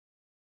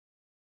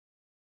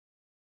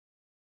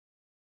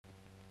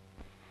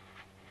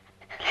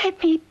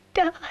Let me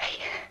die.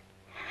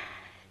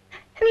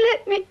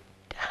 Let me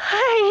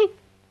die.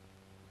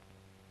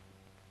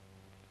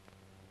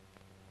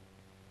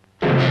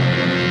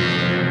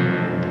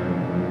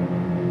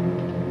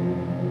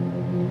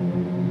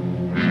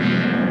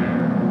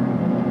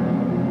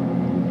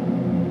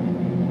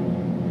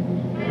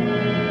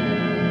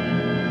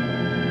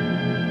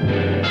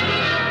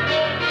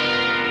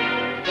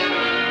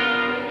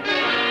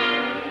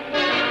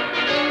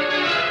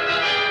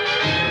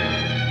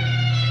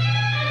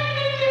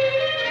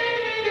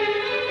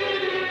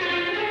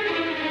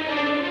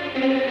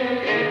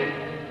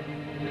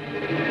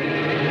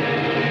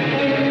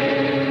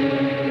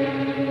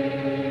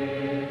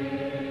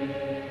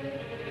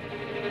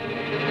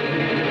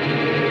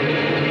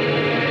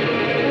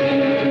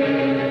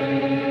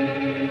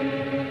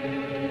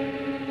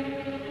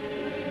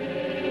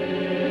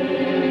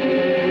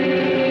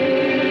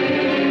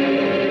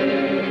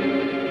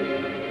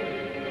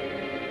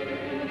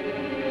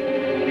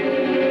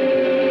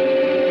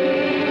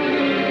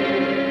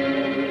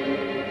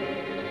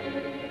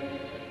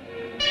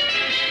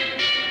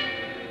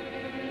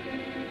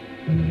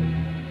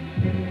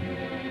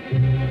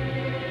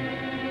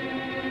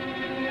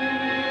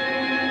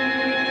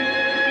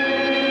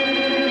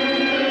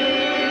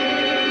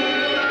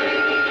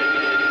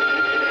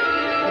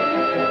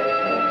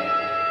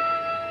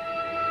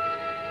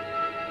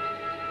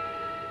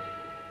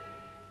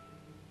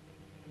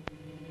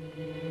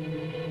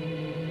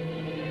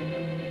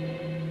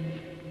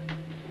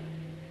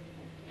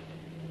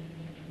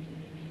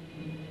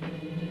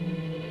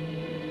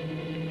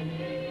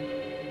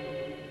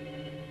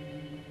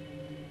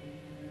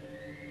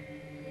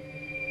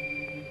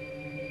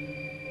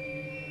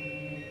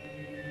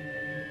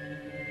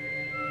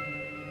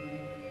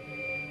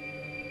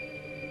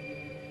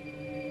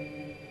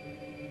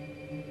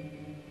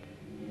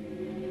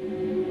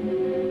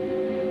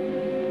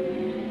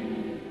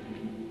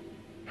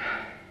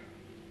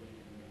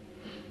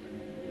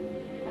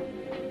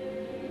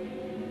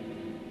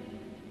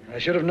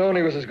 I should have known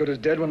he was as good as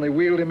dead when they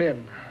wheeled him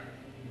in.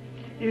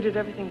 You did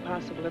everything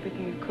possible,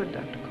 everything you could,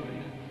 Dr.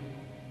 Collier.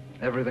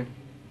 Everything.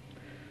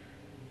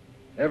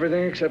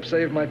 Everything except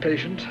save my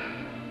patient.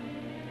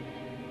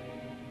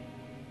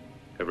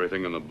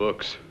 Everything in the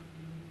books.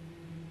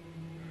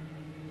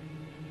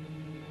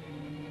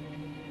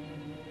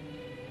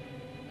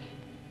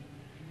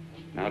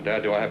 Now,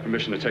 Dad, do I have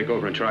permission to take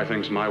over and try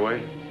things my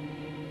way?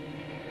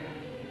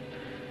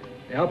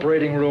 The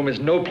operating room is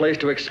no place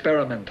to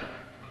experiment.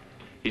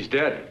 He's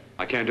dead.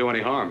 I can't do any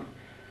harm.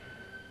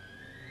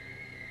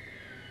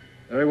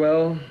 Very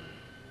well.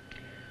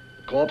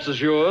 The corpse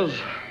is yours.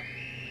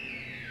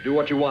 Do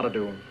what you want to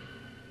do.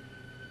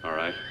 All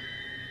right.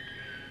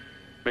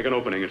 Make an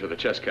opening into the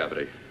chest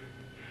cavity.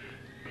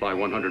 Apply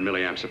 100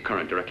 milliamps of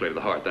current directly to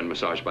the heart, then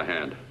massage by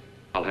hand.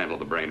 I'll handle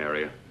the brain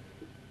area.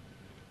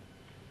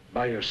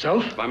 By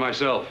yourself? By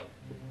myself.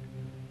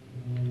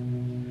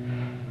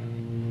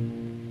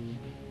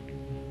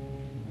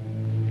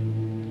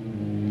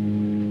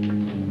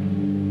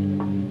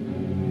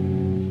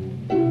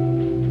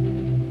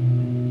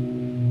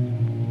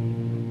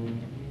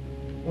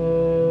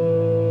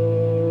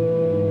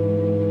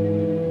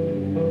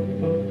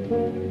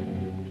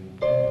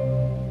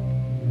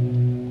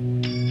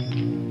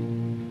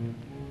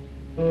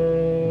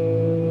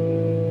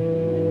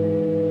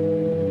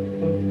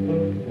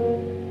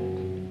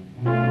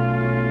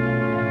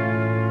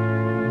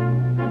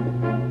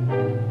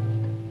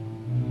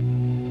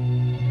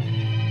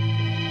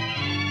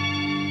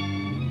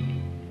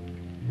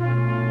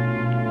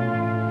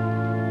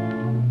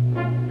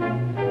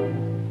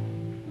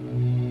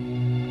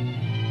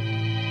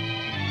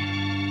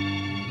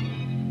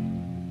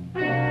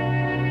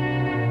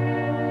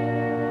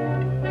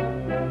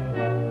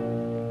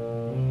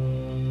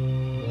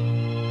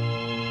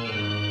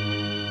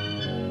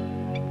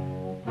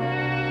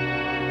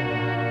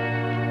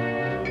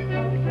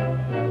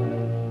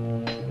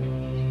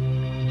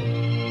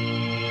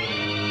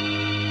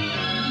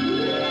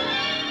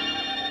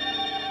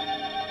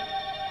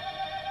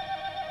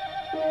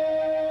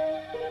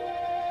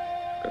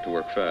 Got to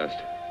work fast,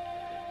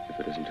 if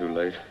it isn't too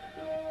late.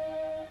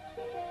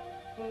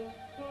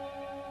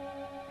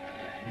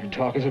 You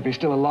talk as if he's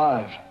still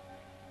alive.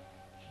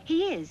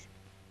 He is.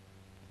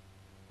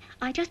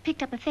 I just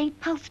picked up a faint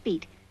pulse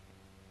beat.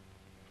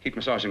 Keep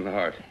massaging the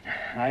heart.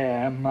 I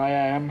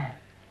am.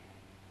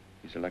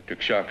 These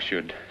electric shocks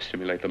should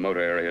stimulate the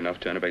motor area enough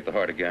to innervate the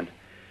heart again.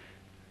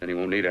 Then he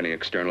won't need any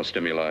external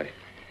stimuli.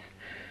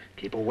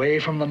 Keep away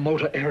from the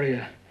motor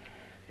area.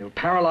 You'll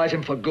paralyze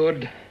him for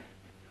good.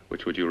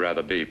 Which would you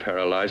rather be,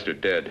 paralyzed or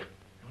dead?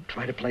 Don't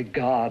try to play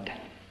God.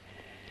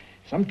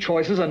 Some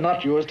choices are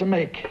not yours to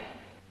make.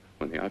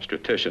 When the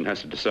obstetrician has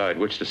to decide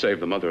which to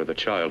save the mother or the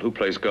child, who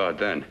plays God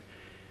then?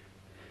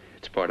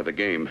 It's part of the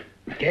game.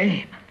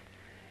 Game?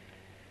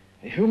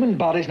 The human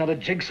body's not a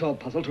jigsaw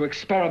puzzle to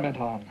experiment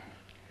on.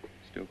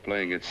 Still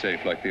playing it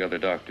safe like the other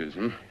doctors,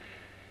 hmm?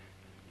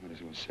 Might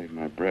as well save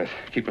my breath.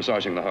 Keep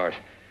massaging the heart.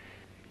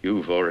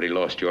 You've already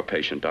lost your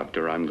patient,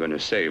 Doctor. I'm going to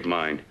save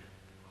mine.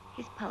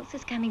 His pulse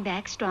is coming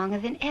back stronger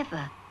than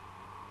ever.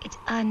 It's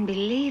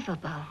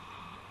unbelievable.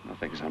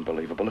 Nothing's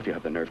unbelievable if you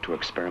have the nerve to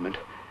experiment.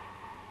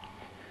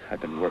 I've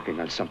been working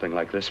on something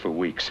like this for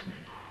weeks.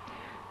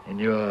 In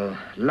your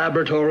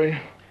laboratory?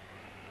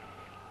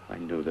 I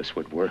knew this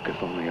would work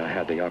if only I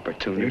had the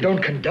opportunity. You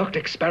don't conduct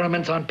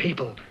experiments on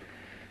people.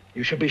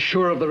 You should be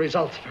sure of the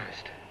results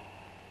first.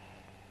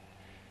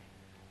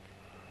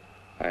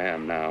 I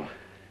am now.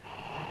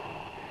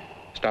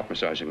 Stop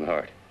massaging the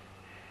heart.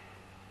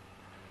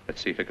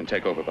 Let's see if it can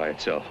take over by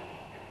itself.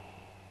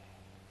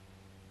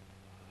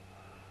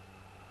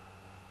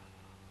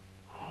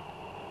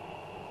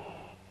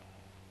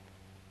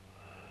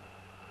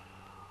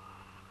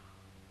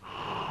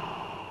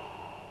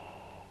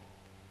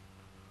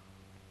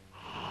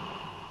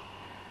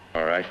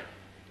 All right.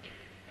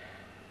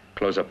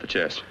 Close up the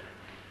chest.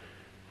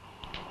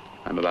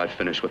 I'm about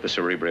finished with the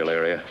cerebral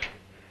area.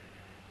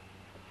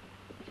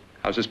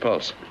 How's his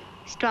pulse?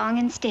 Strong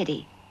and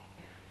steady.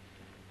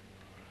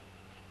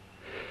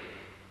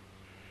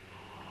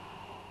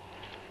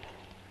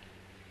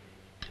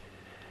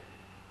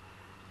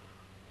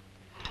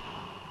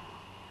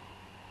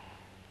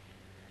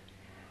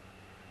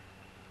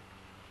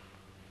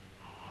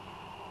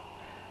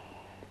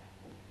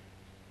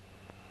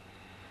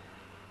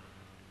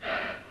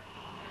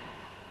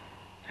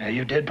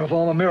 You did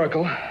perform a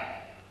miracle.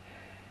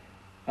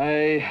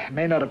 I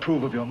may not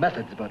approve of your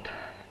methods, but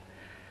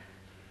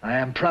I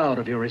am proud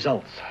of your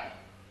results.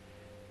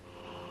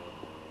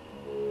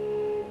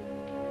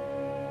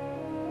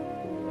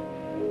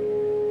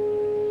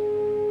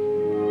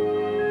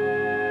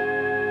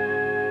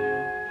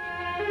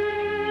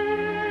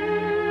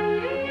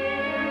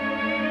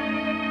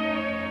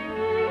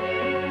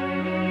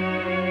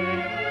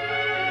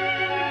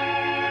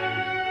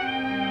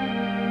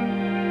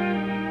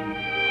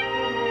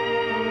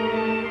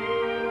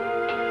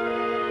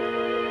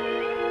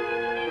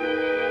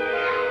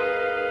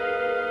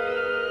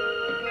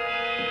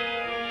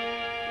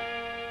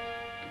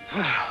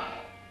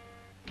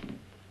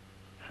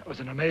 That was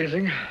an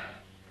amazing,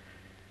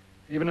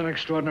 even an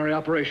extraordinary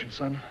operation,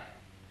 son.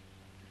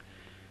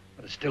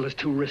 But it still is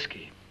too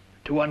risky,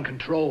 too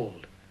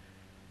uncontrolled.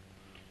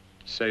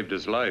 Saved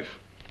his life.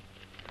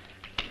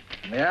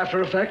 And the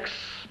after effects,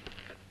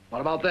 what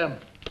about them?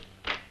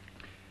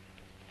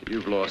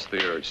 You've lost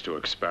the urge to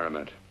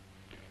experiment,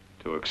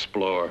 to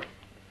explore.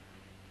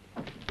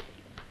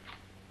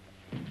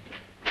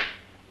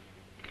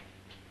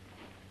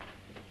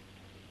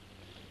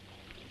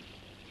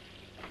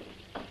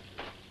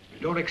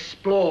 You don't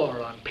explore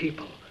on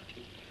people.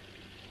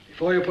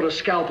 Before you put a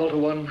scalpel to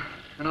one,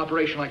 an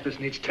operation like this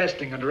needs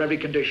testing under every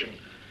condition.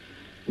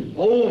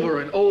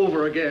 Over and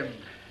over again.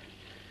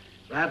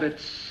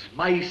 Rabbits,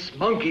 mice,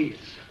 monkeys,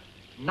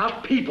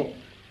 not people.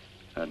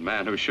 That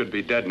man who should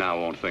be dead now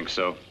won't think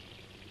so.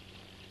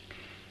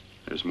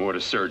 There's more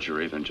to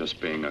surgery than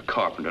just being a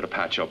carpenter to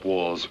patch up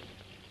walls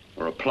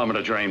or a plumber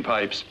to drain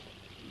pipes.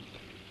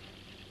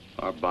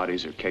 Our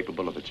bodies are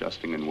capable of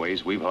adjusting in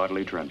ways we've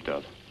hardly dreamt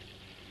of.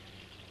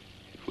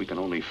 If we can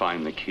only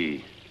find the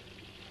key.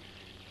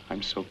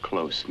 I'm so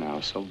close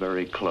now, so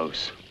very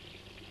close.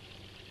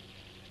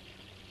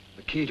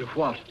 The key to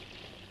what?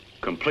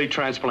 Complete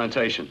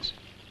transplantations.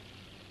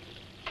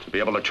 To be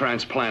able to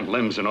transplant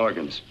limbs and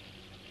organs.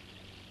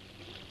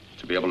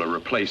 To be able to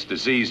replace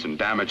diseased and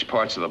damaged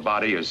parts of the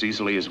body as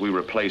easily as we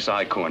replace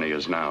eye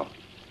corneas now.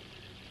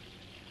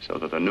 So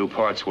that the new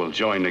parts will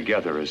join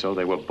together as though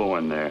they were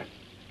born there.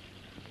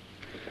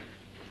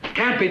 It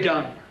can't be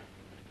done.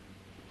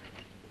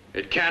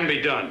 It can be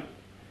done.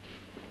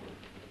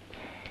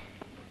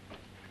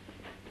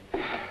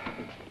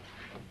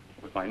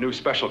 With my new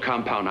special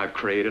compound I've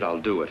created, I'll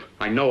do it.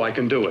 I know I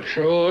can do it.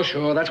 Sure,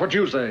 sure, that's what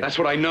you say. That's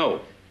what I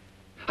know.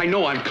 I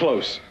know I'm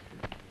close.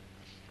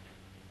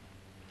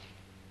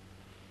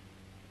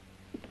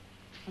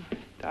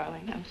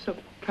 Darling, I'm so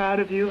proud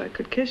of you, I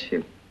could kiss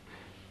you.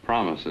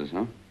 Promises,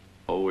 huh?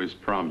 Always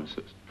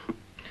promises.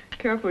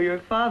 Careful, your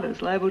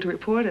father's liable to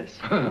report us.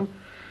 And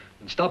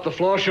stop the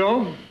floor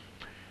show.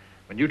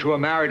 When you two are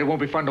married, it won't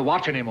be fun to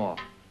watch anymore.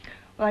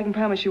 Well, I can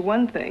promise you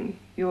one thing.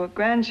 Your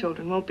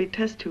grandchildren won't be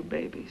test tube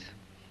babies.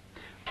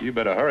 You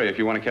better hurry if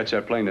you want to catch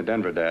that plane to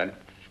Denver, Dad.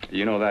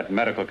 You know that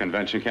medical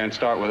convention can't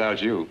start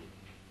without you.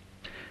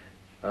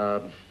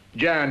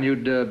 Jan,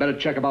 you'd better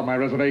check about my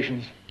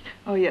reservations.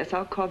 Oh, yes,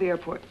 I'll call the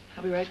airport.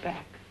 I'll be right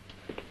back.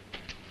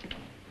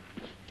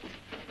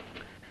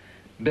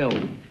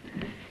 Bill,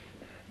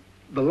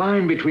 the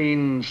line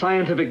between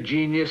scientific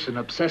genius and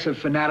obsessive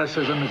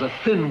fanaticism is a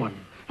thin one.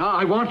 Now,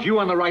 I want you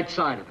on the right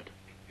side of it.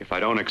 If I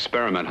don't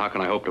experiment, how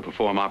can I hope to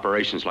perform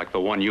operations like the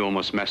one you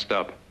almost messed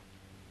up?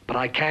 But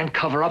I can't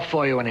cover up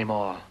for you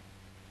anymore.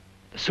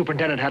 The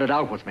superintendent had it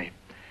out with me.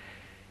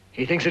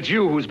 He thinks it's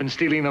you who's been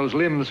stealing those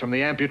limbs from the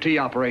amputee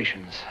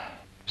operations.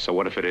 So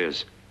what if it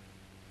is?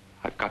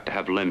 I've got to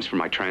have limbs for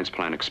my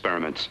transplant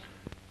experiments.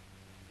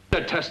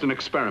 Test and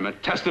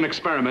experiment, test and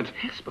experiment.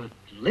 Yes, but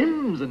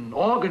limbs and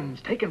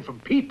organs taken from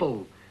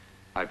people.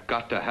 I've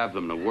got to have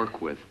them to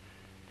work with.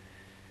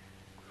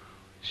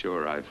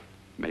 Sure, I've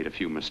made a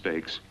few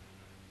mistakes.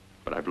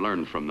 But I've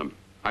learned from them.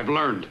 I've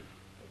learned.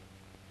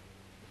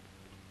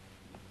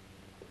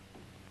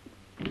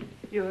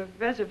 Your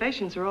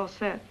reservations are all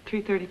set.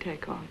 3:30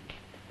 takeoff.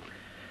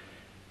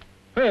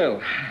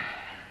 Well,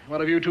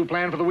 what have you two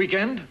planned for the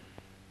weekend?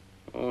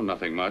 Oh,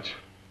 nothing much.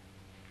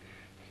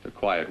 It's a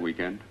quiet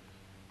weekend.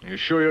 You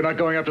sure you're not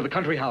going up to the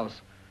country house?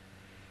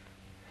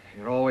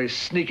 You're always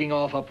sneaking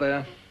off up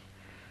there.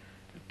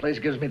 The place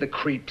gives me the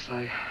creeps.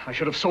 I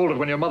should have sold it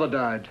when your mother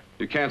died.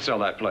 You can't sell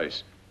that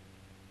place.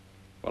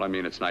 Well, I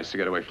mean, it's nice to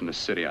get away from the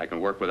city. I can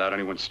work without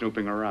anyone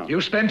snooping around.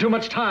 You spend too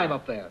much time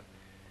up there.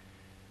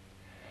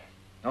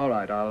 All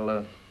right,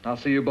 I'll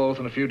see you both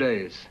in a few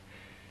days.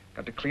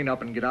 Got to clean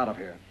up and get out of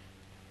here.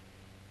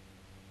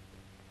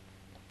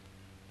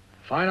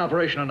 Fine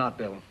operation or not,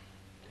 Bill.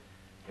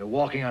 You're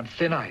walking on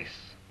thin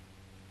ice.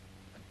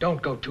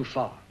 Don't go too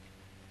far.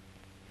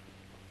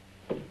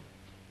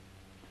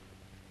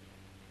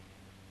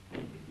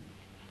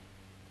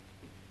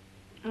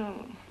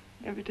 Oh,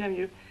 every time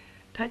you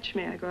touch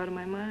me, I go out of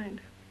my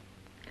mind.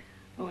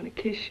 I want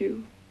to kiss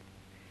you.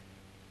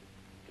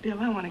 Bill,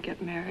 I want to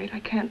get married. I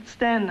can't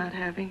stand not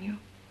having you.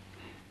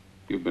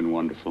 You've been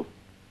wonderful.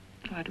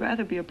 I'd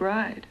rather be a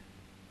bride.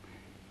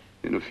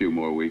 In a few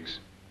more weeks.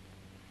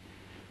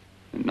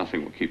 And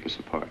nothing will keep us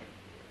apart.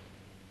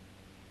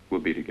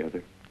 We'll be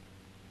together.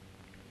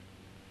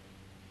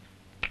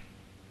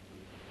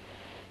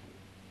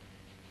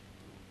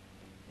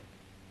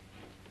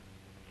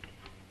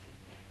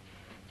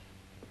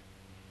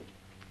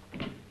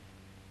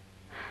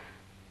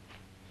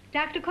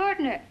 Dr.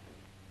 Cordner.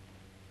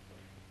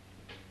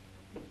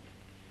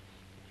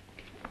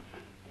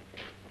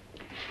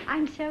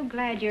 I'm so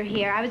glad you're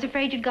here. I was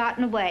afraid you'd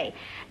gotten away.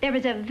 There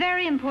was a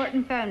very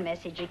important phone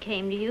message that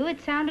came to you.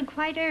 It sounded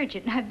quite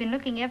urgent. I've been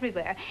looking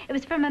everywhere. It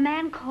was from a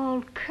man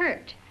called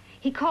Kurt.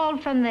 He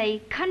called from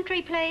the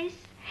country place,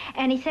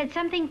 and he said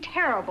something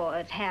terrible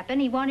had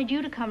happened. He wanted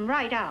you to come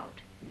right out.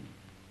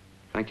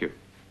 Thank you.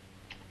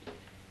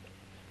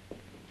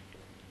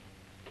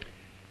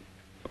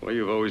 Well,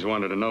 you've always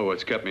wanted to know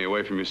what's kept me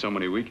away from you so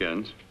many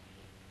weekends.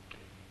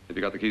 Have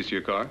you got the keys to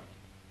your car?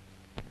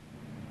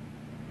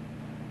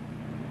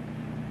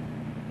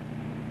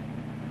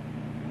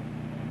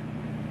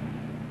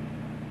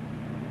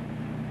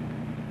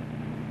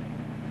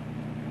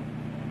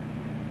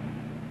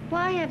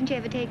 Why haven't you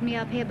ever taken me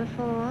up here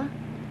before?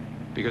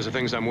 Because the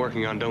things I'm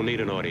working on don't need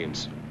an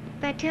audience.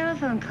 That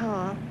telephone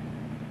call,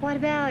 what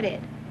about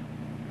it?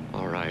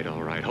 All right,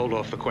 all right. Hold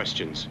off the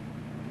questions.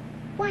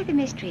 Why the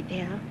mystery,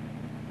 Bill?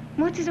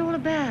 What's it all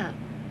about?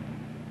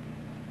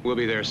 We'll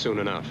be there soon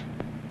enough.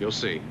 You'll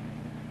see.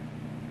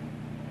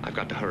 I've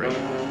got to hurry.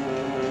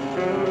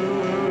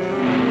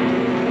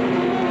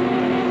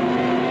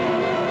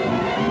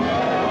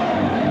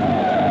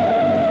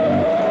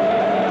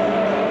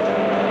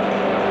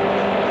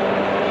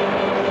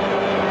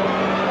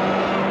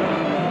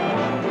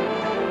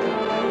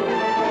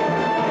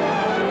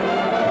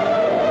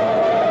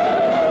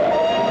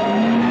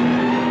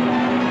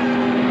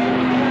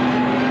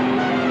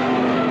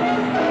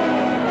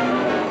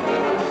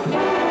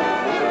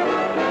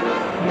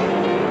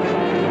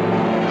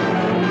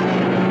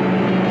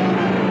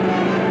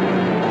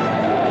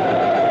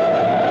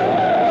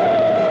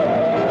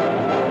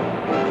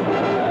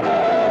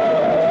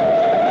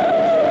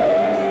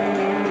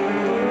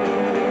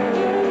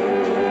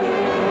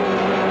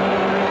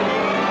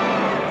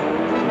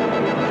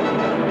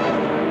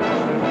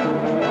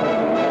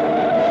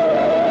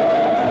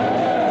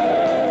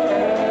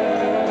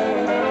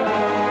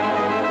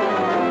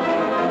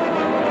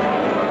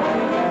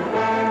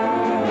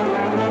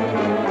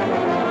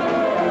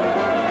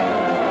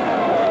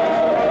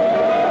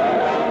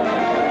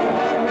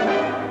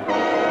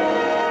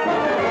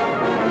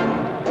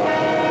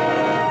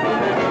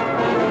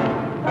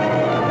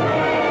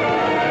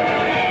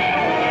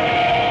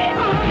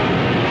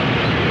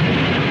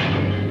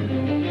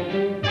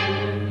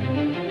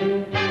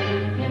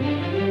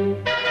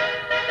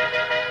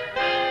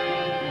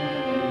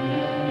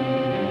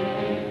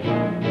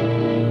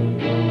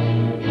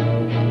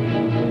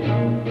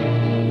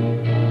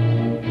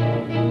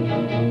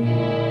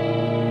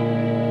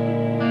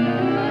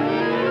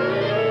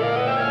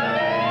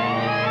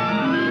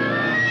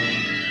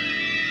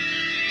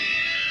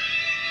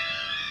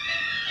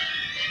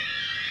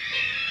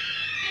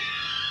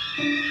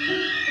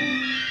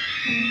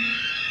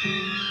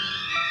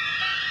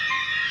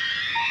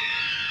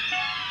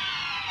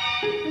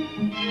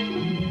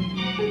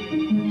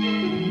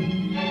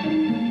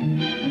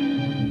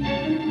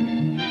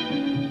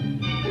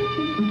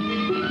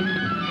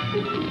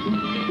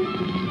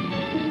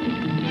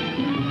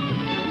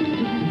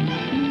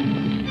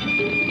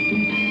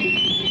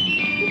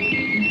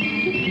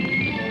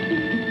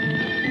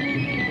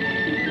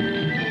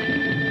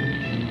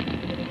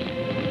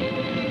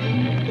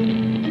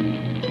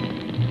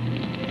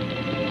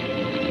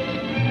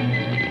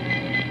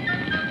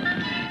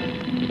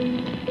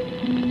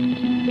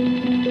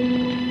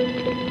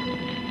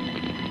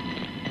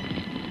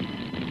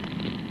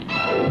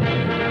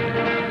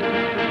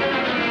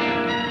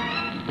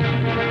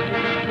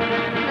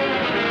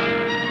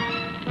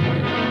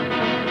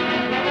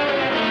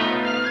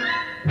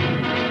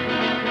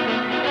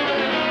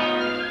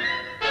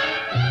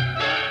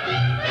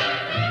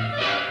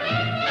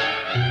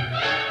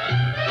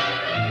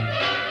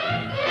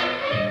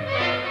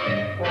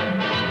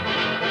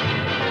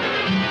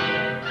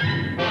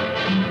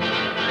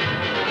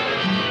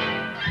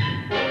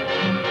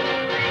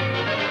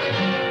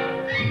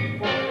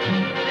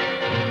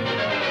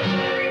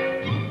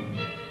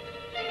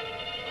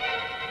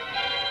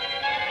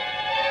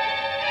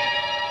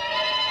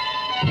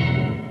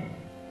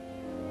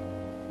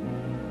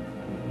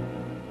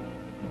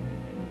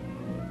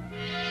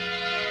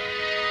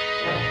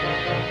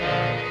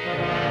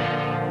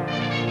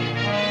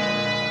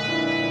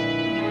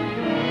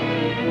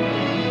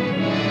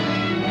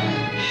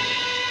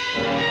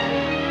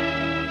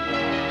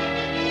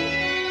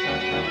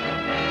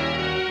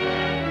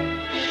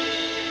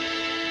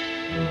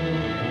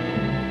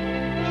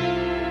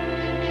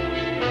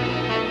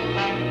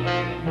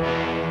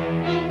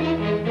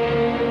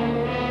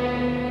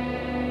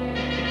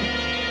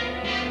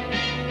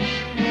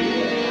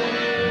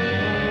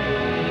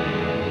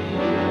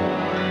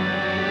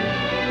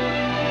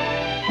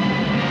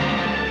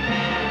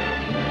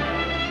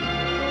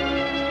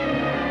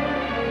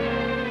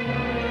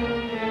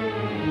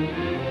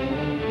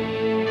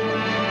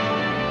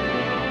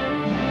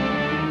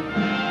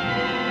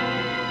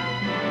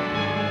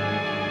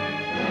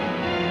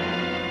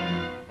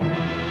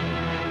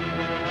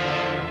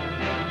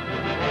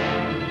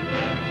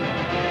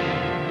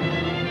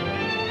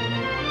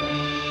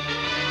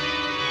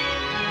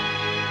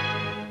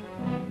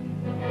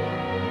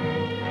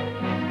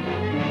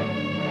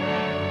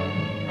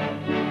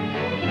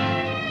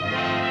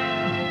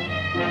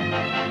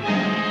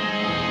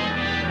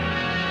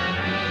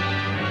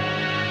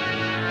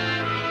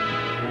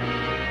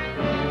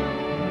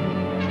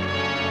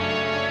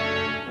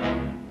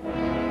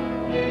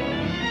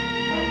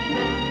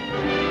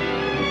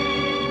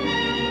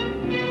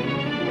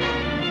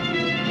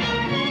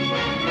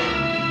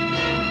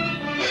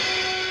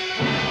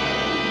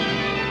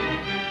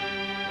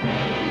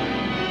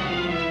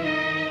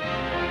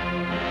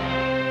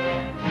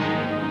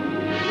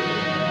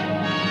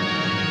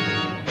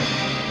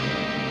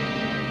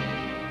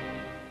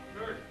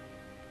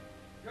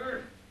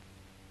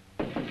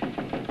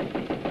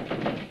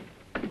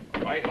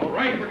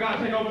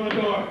 nothing. Open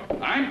the door.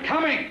 I'm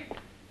coming.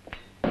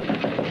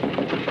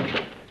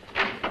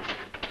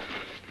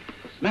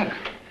 Mac,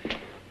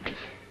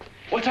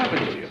 what's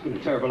happened to you? It's been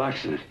a terrible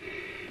accident.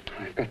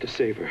 I've got to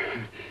save her.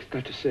 I've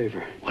got to save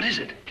her. What is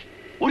it?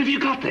 What have you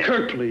got there?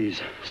 Kirk,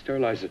 please.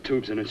 Sterilize the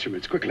tubes and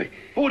instruments quickly.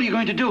 What are you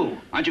going to do?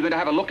 Aren't you going to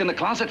have a look in the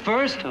closet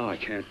first? No, I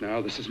can't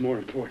now. This is more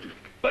important.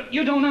 But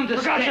you don't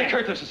understand. For God's sake,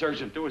 Kirk, this is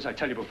urgent. Do as I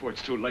tell you before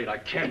it's too late. I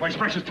can't waste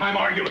precious time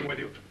arguing with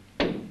you.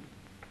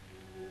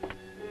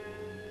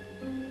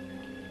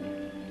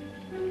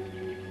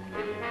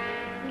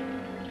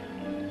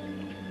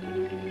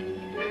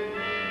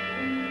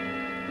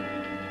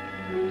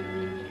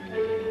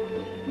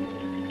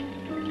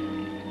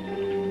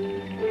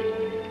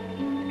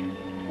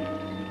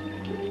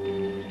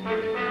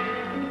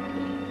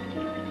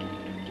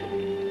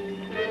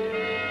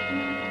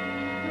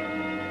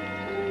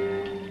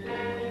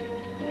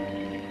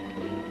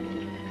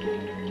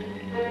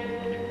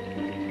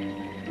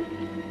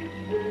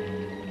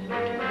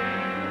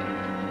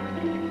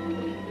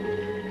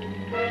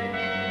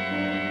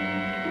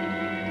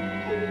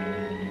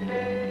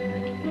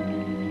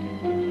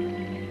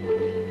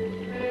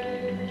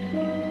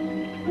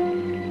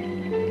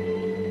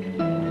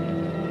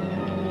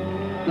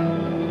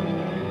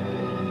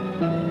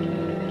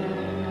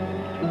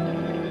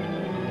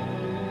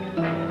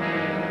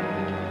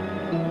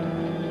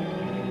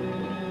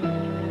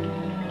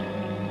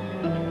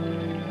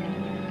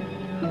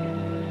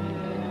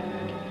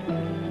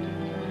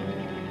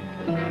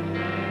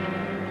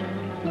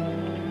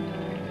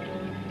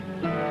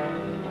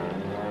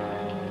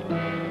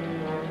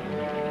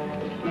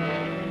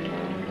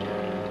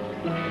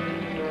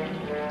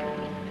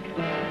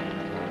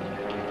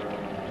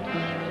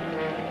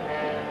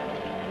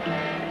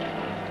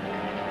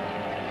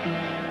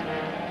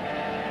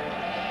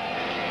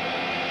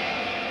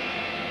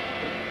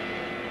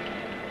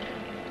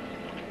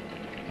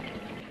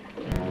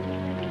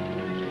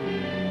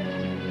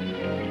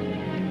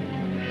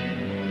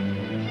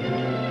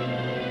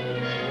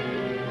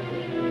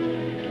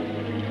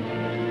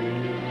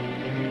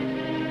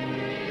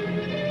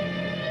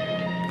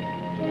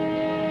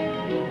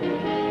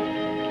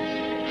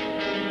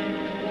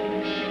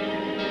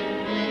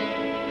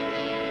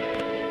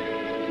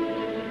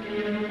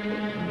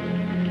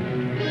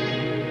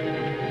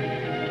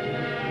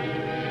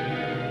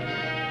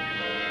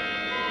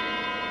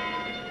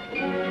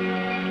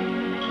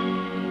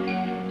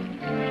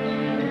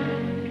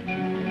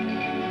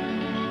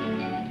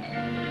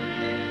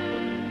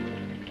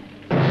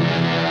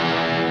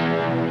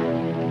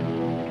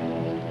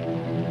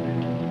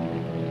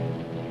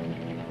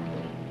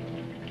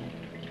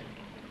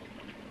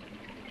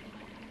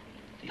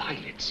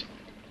 Eyelids.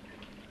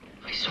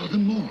 I saw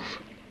them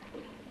move.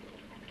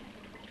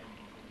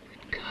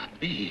 It can't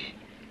be.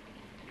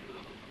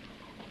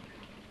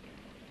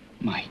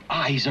 My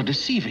eyes are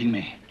deceiving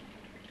me.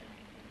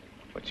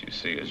 What you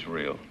see is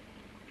real.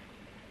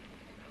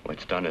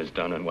 What's done is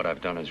done, and what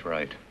I've done is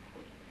right.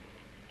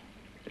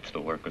 It's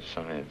the work of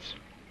science.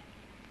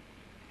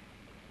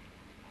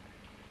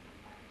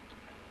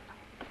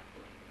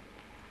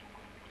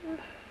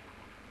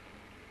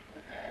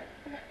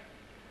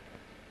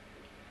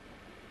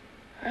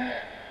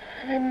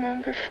 I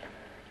remember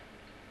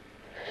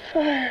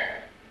fire.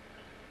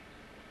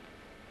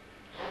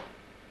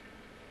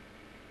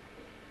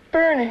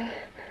 Burning.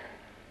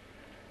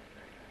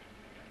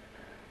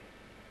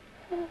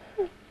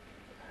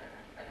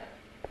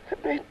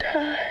 Let me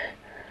die.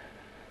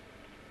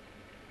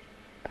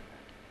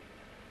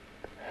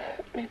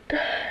 Let me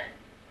die.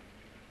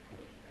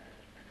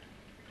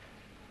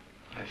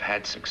 I've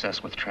had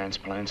success with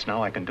transplants.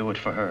 Now I can do it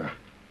for her.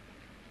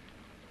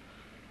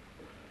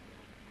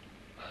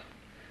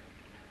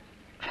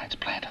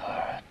 Transplant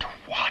her to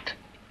what?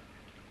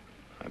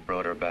 I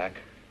brought her back.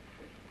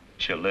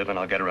 She'll live, and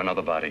I'll get her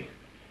another body.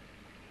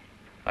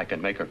 I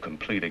can make her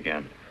complete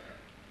again.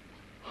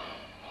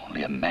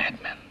 Only a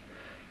madman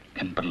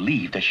can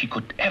believe that she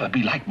could ever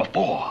be like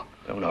before.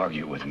 Don't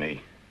argue with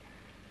me.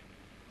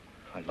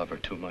 I love her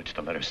too much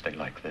to let her stay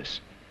like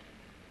this.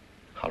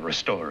 I'll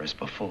restore her as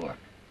before.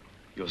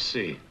 You'll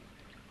see.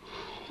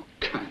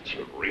 Can't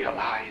you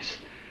realize?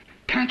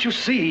 Can't you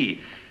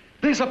see?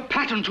 There's a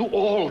pattern to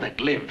all that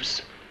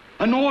lives.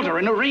 An order,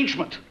 an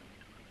arrangement.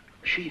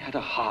 She had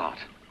a heart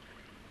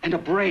and a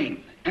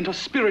brain, and her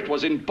spirit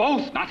was in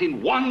both, not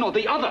in one or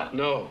the other.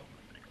 No.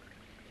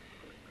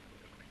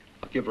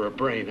 I'll give her a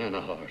brain and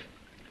a heart.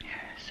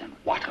 Yes, and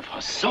what of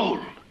her soul?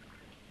 You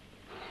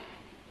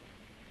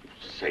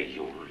say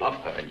you love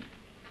her, and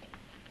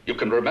you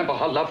can remember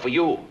her love for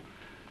you.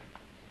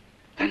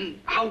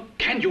 Then how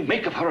can you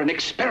make of her an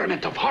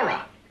experiment of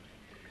horror?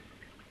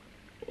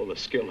 All the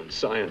skill and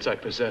science I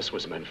possess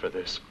was meant for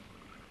this.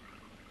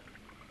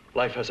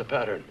 Life has a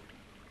pattern.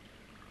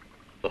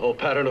 The whole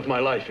pattern of my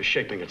life is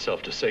shaping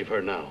itself to save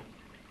her now.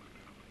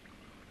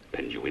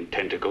 Then you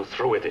intend to go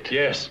through with it?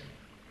 Yes.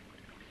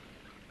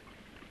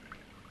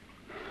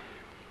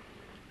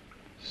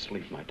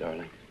 Sleep, my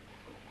darling.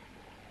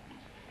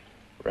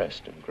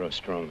 Rest and grow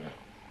stronger.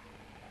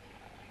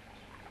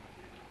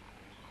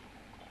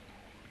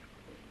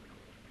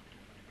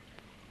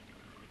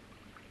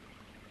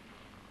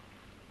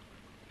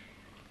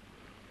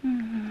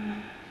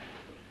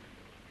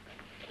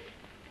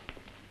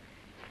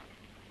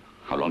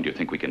 long do you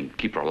think we can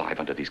keep her alive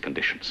under these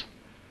conditions?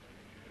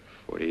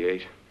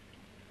 48,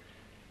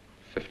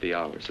 50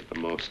 hours at the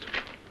most.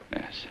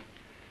 Yes.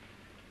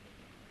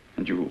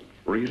 And you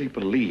really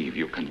believe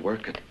you can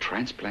work a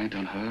transplant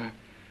on her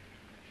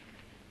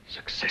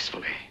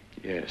successfully?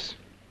 Yes.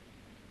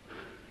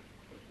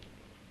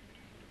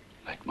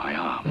 Like my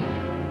arm.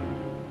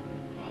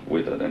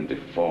 Withered and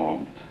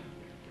deformed.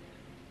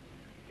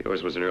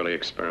 Yours was an early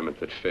experiment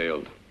that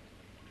failed.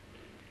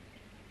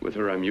 With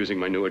her, I'm using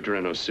my new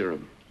adreno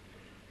serum.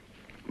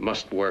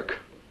 Must work.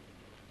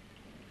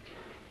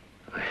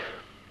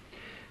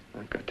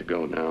 I've got to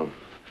go now.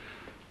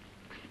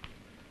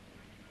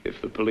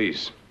 If the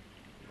police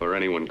or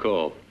anyone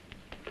call,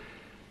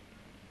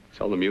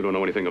 tell them you don't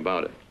know anything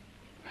about it.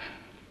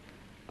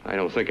 I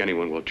don't think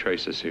anyone will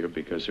trace us here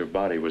because her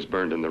body was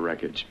burned in the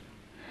wreckage.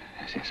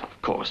 Yes,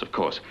 of course, of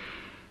course.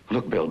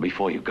 Look, Bill,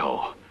 before you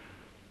go,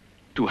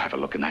 do have a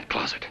look in that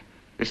closet.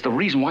 It's the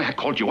reason why I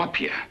called you up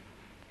here.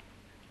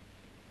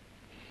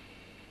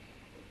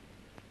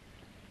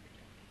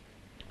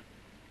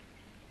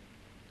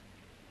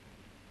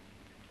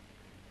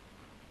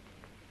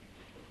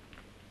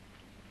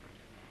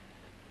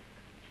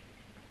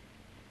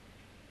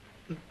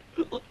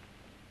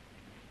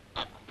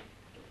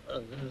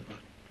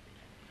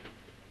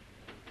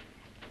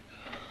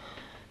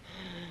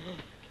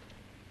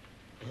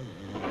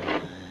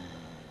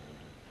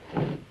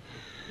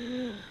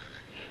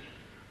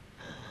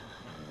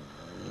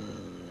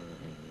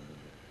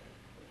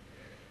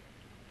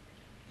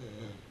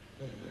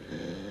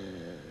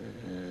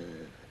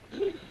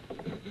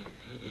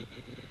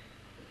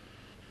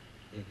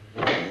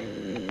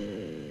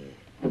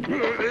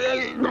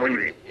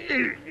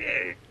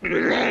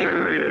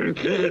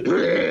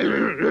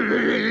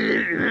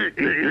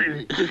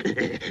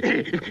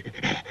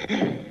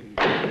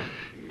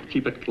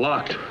 Keep it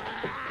locked.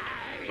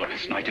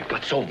 Last night it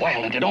got so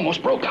violent it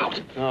almost broke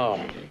out.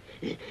 Oh.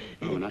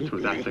 Oh, not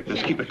through that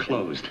thickness. Keep it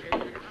closed.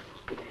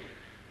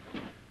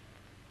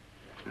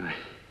 I've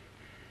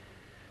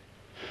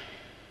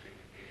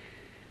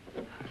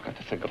got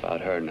to think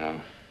about her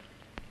now.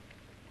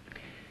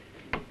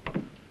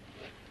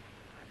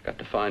 I've got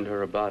to find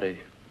her a body.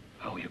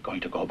 How are you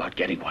going to go about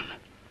getting one?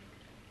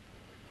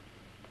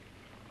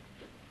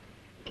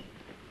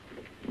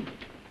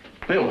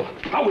 Bill,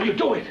 how will you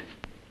do it?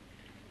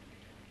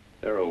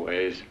 There are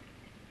ways.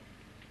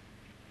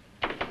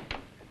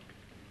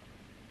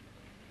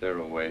 There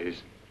are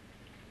ways.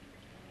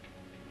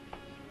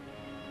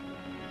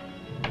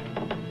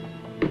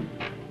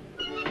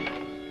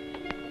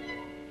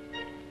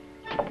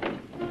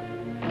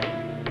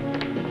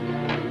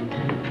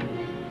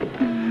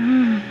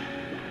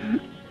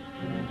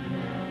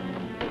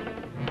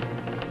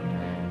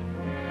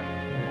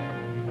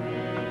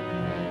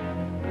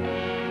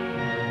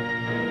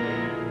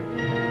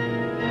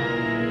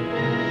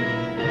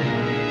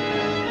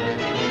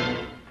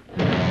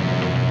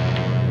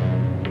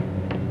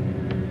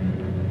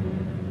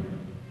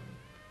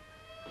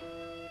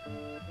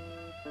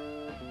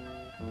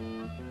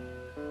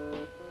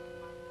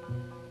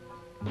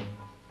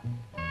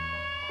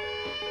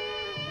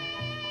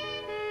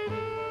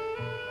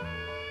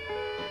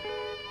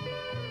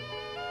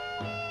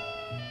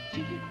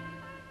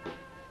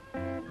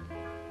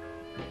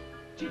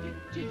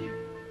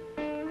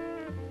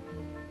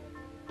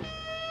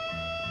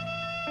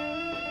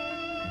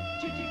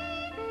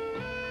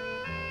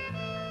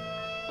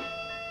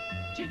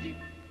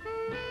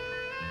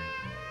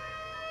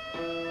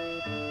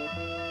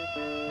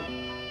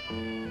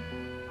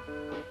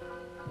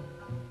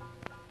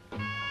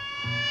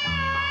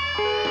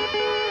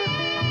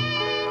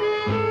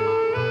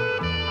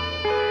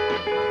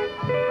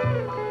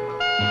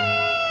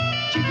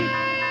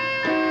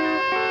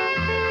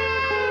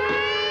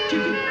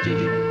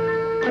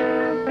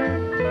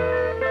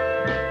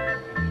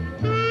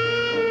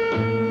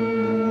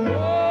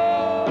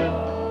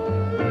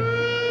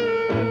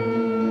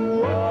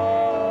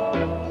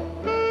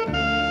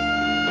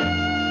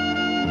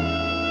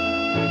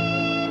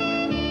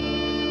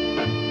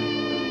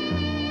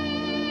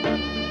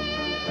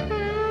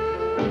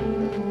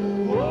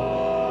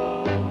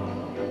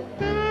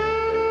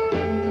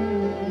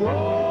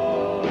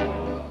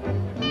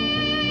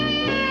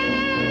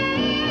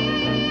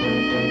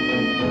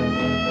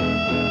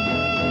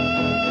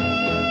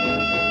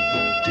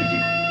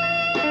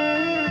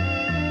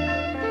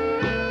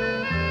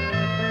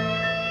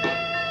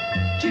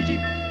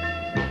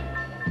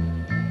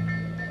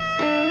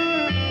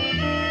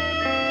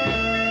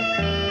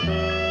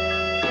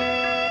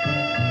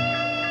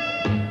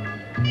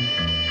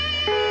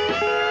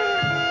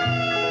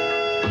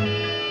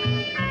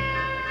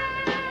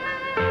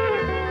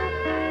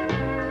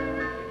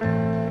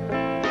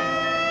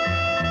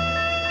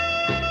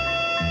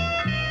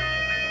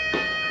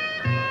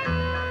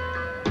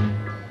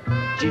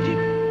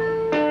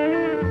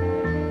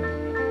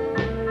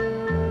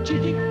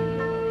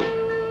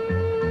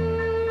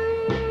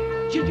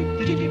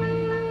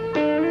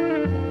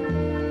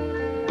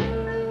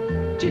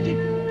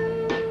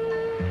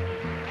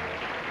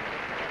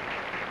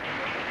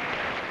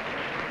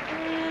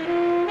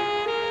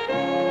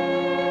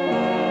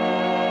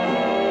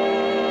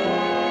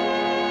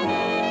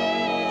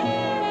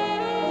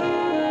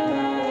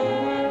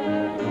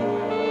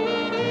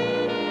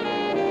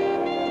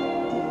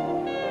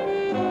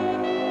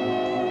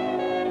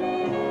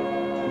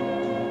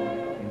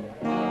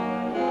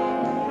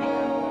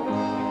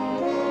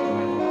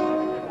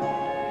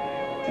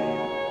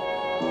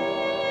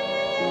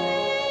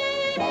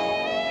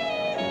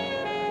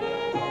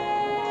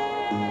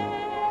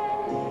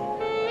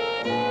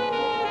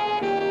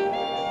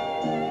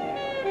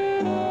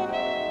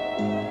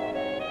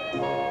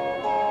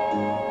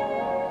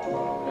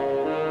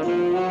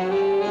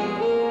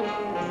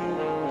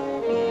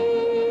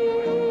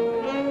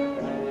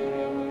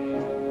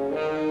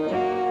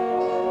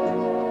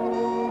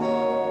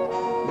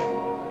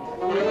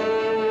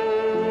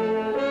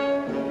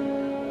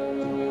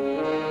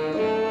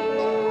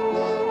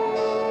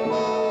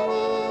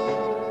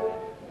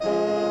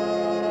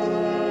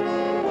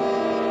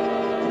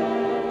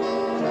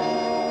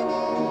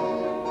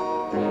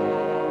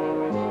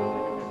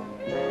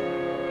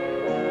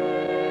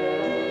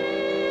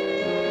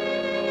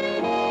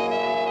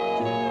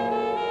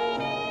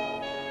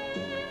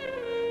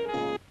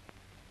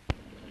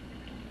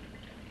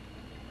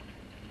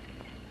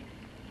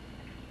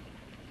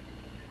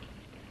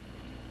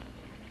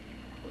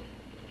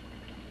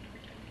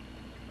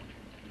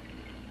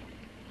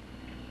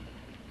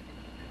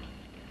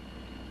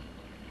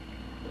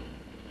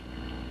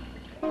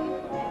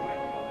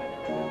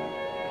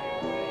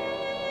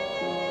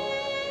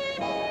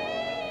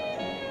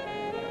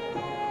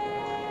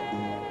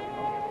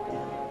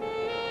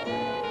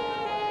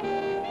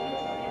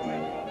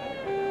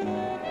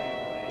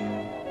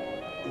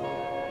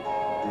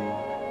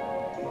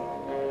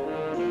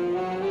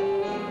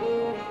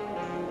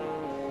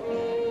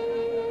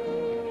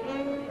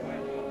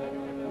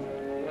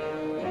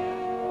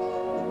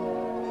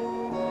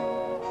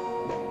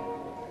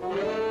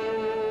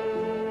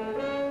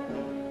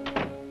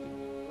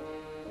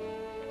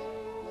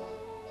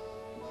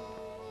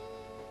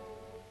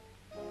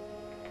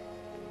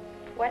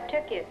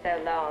 took you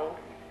so long.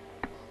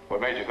 What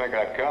made you think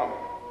I'd come?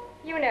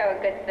 You know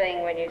a good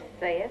thing when you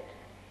see it.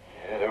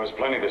 Yeah, there was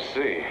plenty to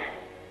see.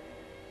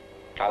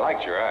 I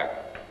liked your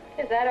act.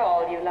 Is that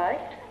all you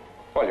liked?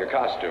 Well, your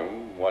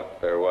costume, what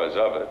there was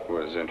of it,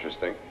 was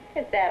interesting.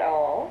 Is that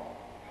all?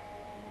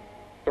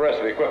 The rest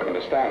of the equipment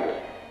is standard.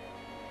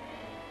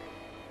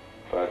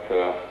 But,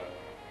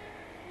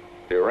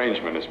 the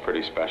arrangement is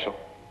pretty special.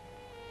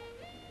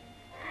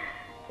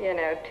 You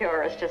know,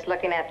 tourists just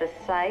looking at the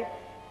sights.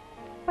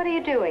 What are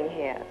you doing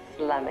here?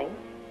 Slumming?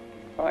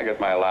 Well, I get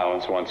my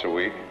allowance once a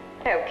week.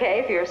 Okay,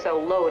 if you're so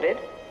loaded,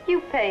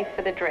 you pay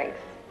for the drinks.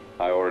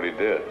 I already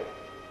did.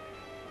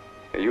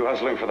 Are you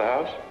hustling for the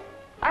house?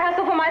 I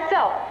hustle for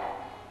myself.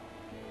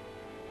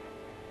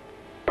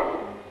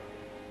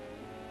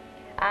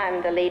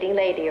 I'm the leading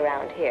lady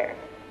around here.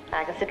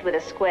 I can sit with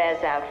the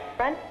squares out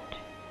front,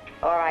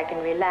 or I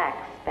can relax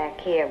back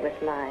here with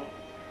my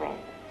friends.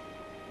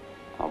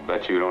 I'll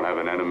bet you don't have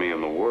an enemy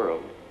in the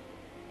world.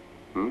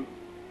 Hmm?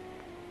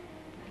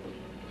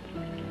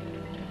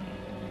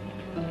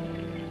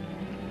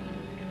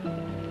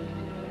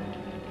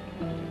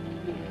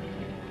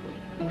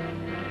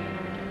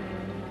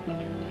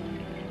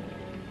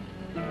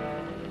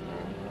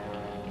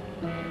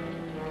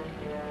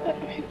 Let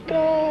me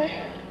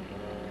die.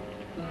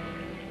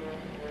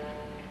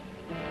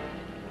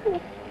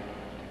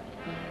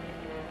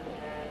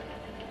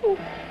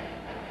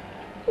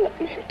 Let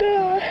me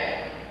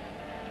die.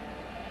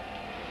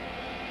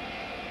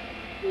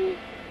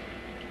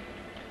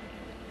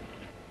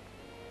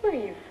 Where are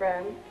you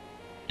from?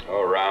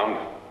 Oh,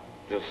 around.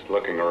 Just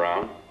looking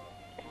around.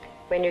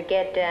 When you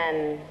get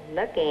done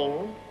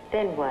looking,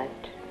 then what?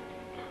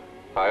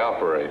 I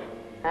operate.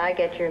 I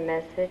get your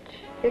message.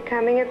 You're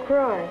coming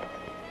across.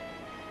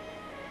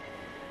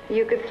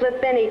 You could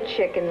flip any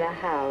chick in the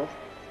house.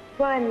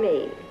 Why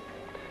me?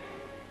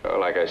 Well,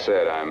 like I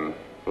said, I'm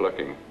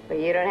looking. Well,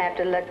 you don't have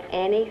to look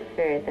any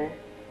further.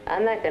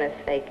 I'm not gonna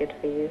fake it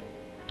for you.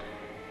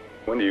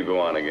 When do you go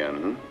on again,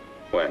 hmm?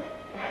 When?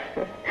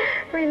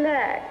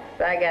 Relax.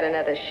 I got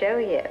another show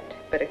yet,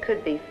 but it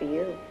could be for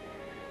you.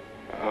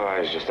 Oh, I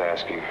was just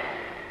asking.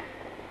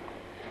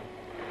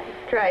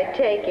 Try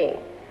taking.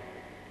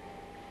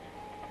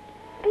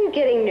 Are you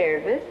getting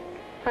nervous?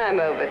 I'm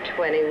over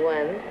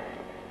 21.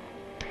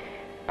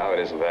 No, it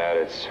isn't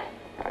that.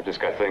 I've just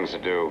got things to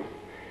do.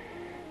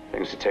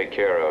 Things to take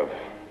care of.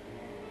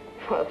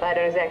 Well, if I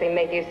don't exactly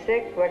make you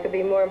sick, what could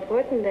be more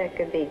important that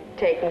could be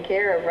taken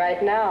care of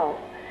right now?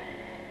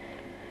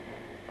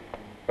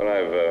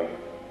 Well,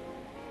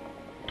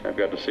 I've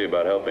got to see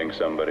about helping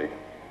somebody.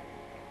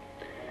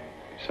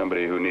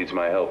 Somebody who needs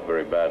my help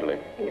very badly.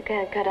 You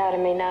can't cut out of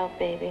me now,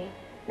 baby.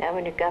 Now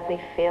when you got me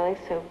feeling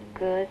so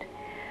good.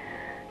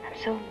 I'm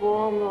so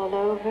warm all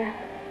over.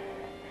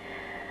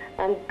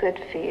 I'm good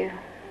for you.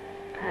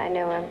 I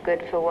know I'm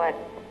good for what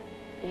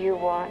you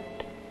want.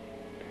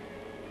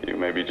 You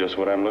may be just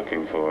what I'm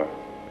looking for.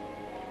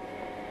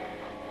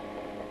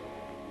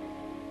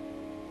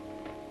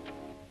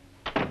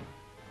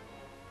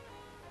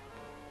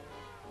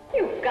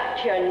 You've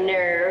got your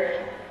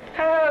nerve.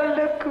 Oh,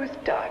 look who's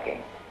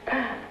talking.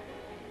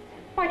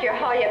 Why don't you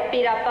haul your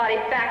beat-up body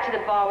back to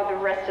the bar with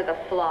the rest of the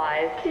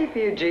flies? Keep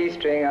your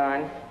G-string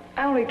on.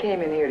 I only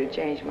came in here to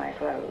change my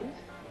clothes.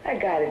 I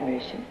got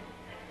admission.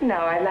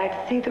 Now I'd like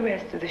to see the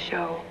rest of the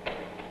show.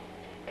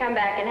 Come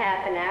back in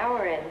half an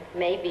hour and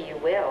maybe you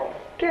will.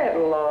 Get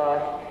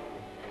lost.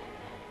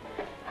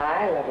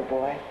 Hi, lover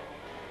boy.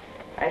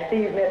 I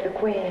see you've met the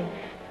queen.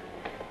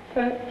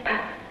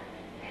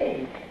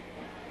 Hey.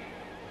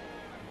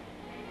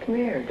 Come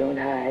here, don't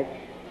hide.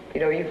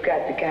 You know, you've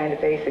got the kind of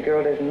face a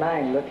girl doesn't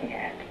mind looking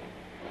at.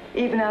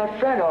 Even out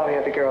front, all the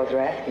other girls are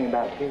asking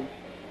about you.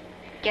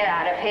 Get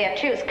out of here.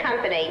 Choose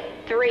company.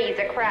 Three's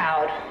a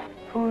crowd.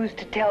 Who's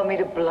to tell me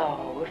to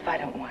blow if I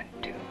don't want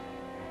to?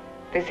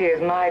 This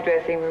here's my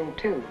dressing room,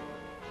 too.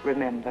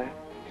 Remember?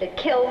 It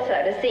kills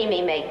her to see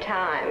me make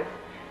time.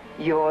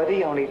 You're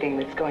the only thing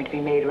that's going to be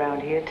made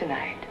around here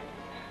tonight.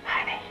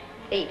 Honey.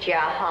 Eat your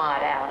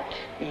heart out.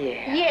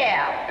 Yeah.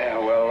 Yeah. Yeah,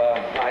 well,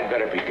 I'd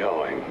better be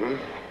going, hmm?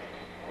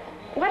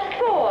 What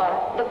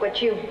for? Look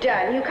what you've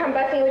done. You come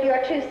busting with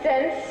your 2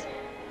 cents.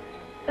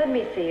 Let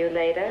me see you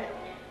later.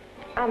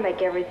 I'll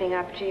make everything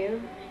up to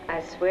you.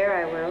 I swear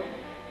I will.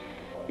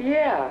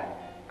 Yeah.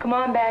 Come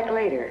on back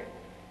later.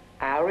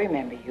 I'll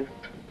remember you.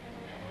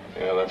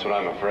 Yeah, that's what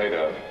I'm afraid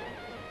of.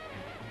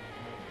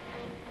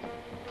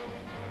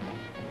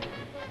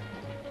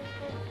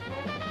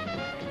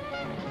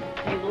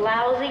 You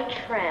lousy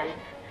tramp.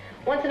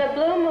 Once in a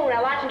blue moon,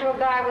 I latch into a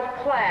guy with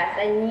class,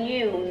 and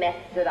you mess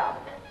it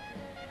up.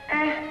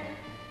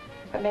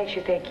 What makes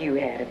you think you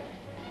had him?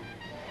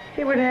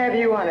 He wouldn't have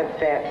you on a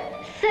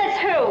bet. Says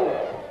who?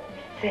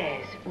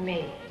 Says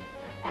me.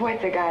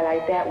 What's a guy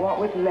like that want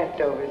with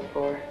leftovers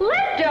for?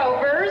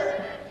 Leftovers?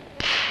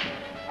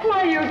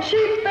 Why, you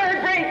cheap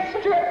third-rate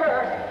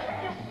stripper!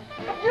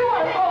 You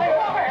want to pull it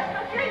over?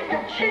 You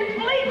cheap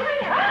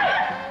bleeding!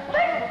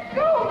 Let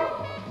go!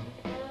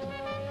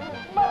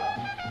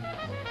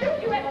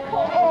 You had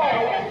called me.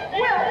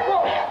 Oh,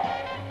 well,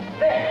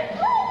 there.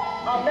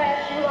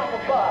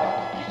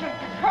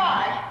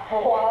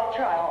 Oh, I'll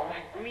try all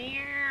right.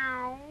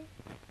 Meow.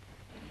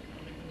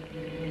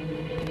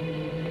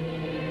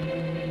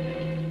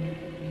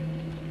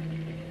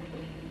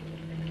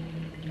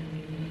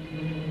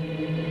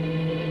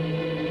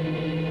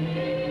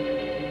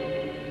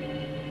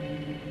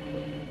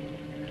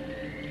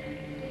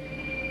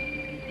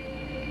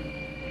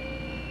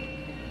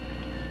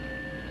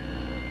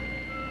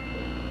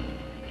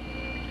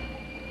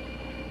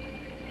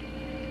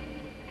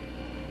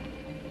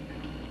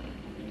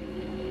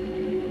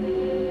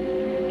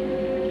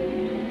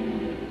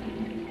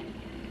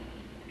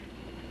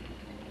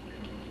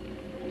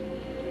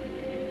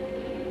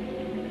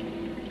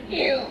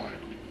 You.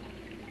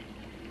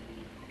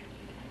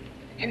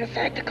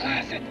 Inside the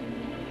closet.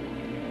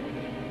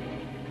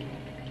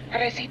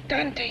 What has he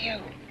done to you?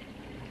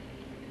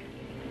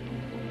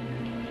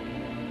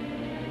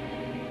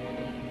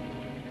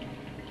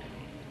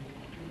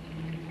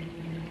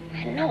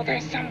 I know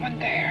there's someone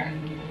there.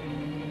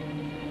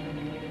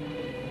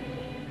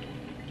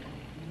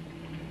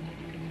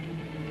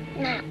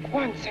 Knock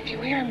once if you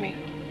hear me.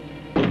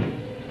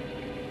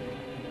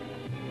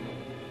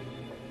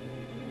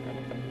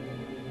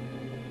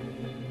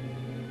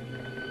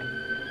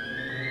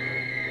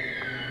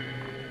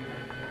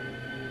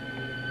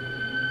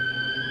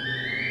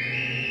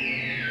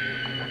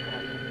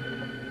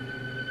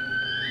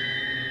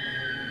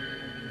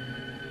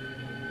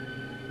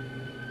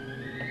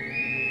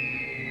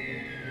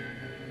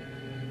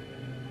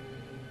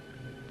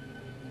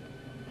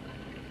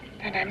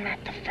 And I'm not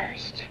the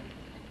first.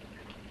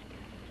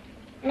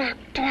 Knock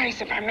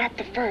twice if I'm not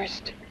the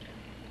first.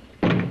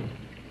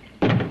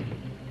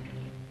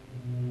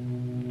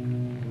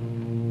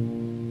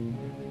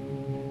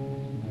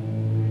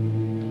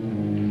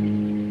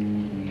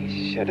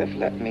 He should have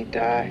let me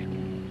die.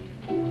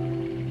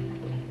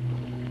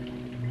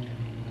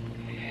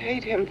 I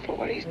hate him for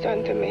what he's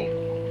done to me.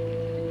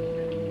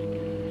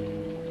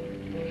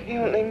 If he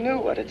only knew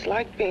what it's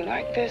like being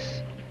like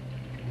this.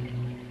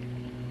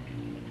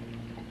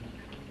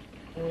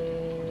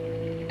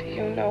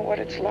 You know what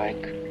it's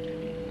like.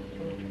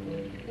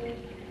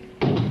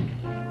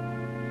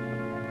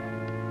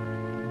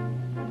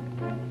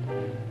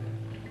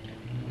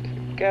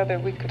 Together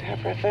we could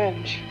have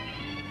revenge.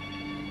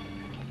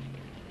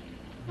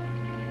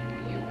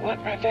 You want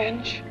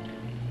revenge?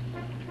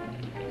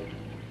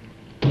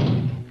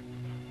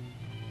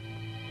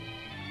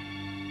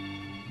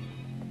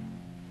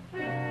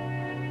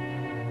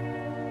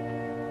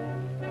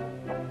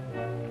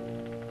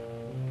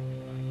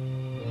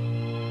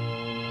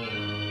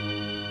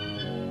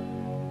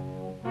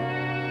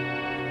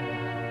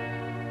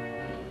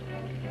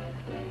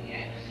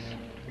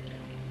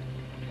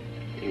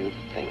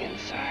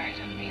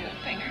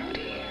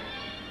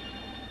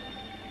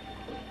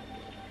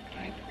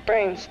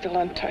 Brain's still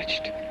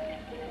untouched.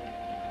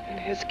 And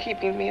his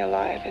keeping me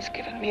alive has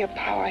given me a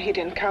power he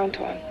didn't count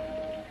on.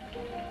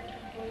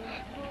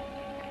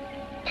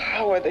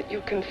 Power that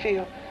you can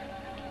feel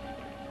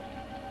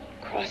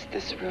across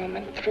this room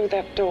and through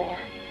that door.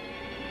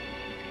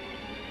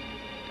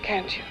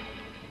 Can't you?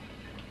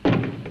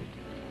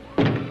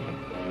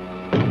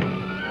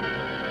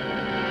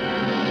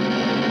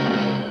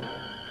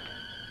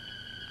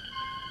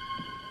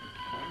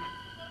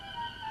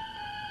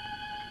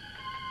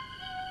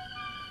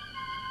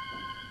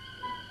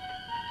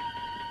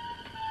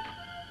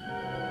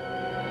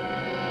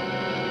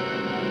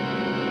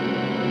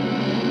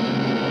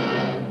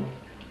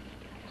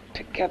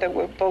 Together,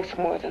 we're both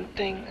more than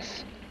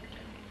things.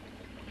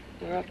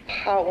 We're a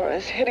power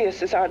as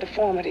hideous as our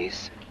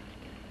deformities.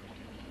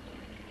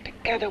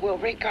 Together, we'll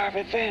wreak our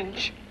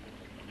revenge.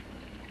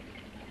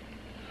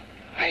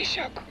 I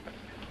shall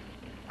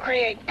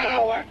create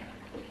power,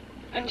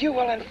 and you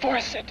will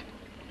enforce it.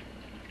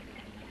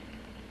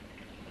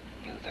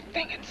 You, the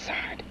thing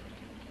inside.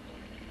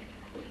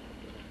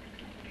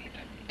 Be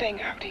the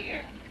thing out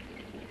here.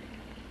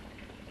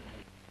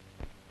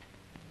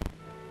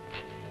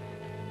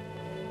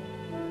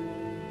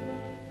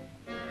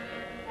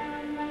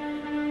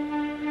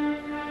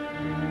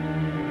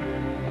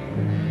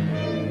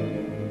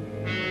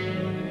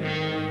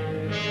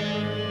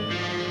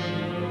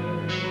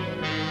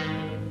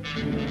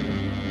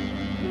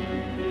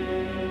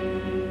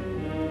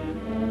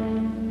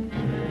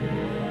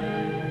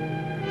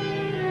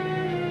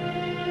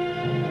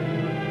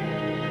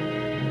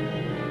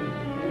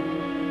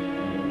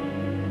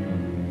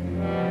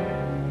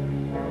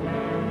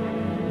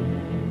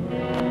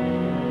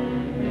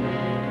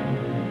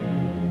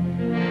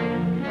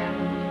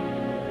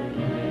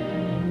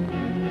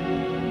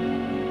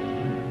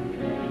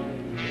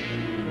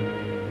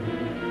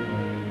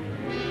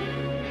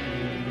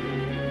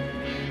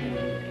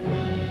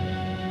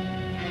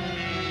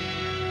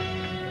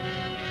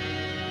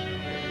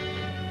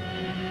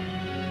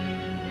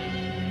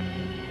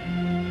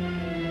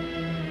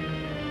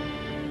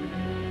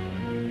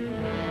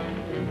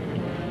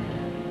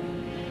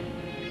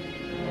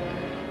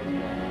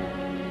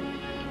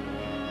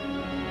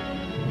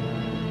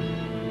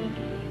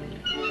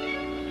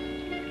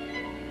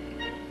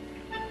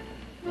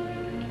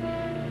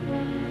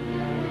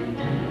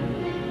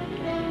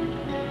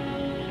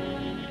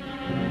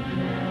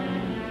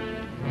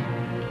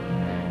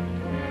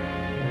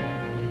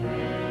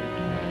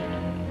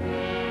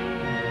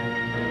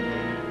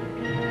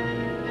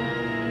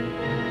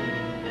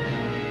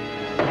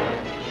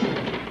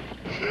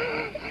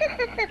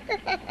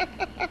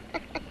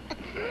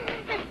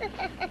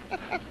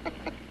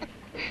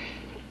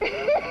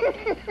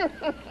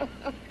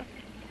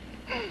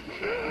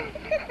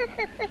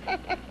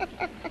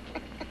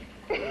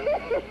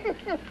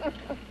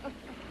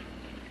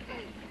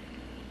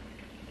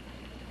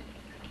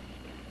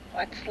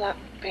 What's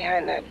locked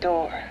behind that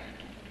door?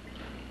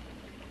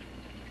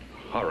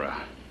 Horror.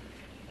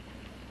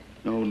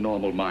 No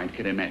normal mind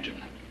can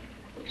imagine.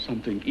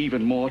 Something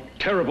even more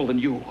terrible than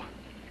you.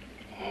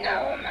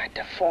 No, my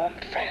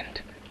deformed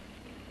friend.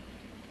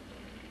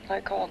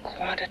 Like all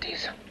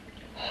quantities,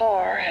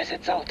 horror has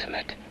its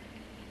ultimate.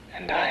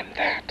 And I'm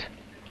that.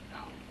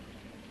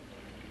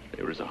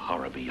 There is a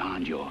horror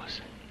beyond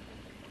yours.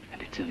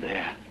 And it's in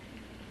there.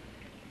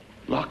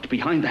 Locked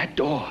behind that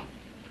door.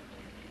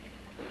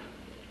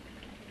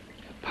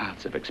 The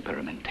paths of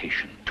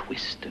experimentation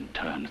twist and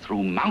turn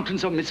through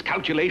mountains of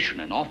miscalculation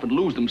and often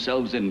lose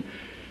themselves in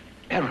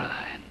error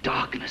and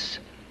darkness.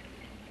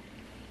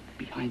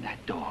 Behind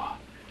that door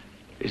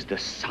is the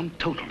sum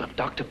total of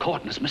Dr.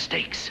 Corton's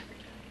mistakes.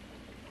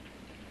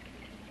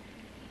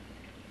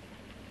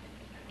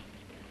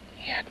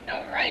 He had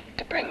no right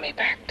to bring me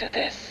back to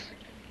this.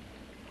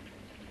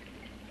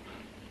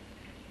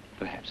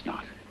 Perhaps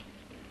not.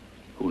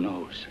 Who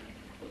knows?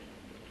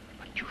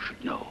 But you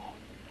should know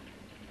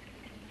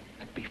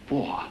that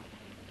before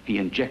he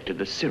injected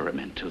the serum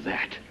into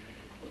that,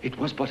 it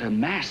was but a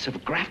mass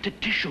of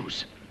grafted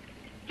tissues,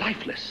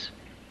 lifeless.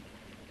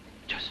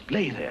 Just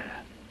lay there,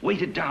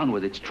 weighted down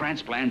with its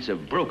transplants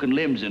of broken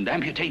limbs and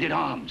amputated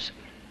arms.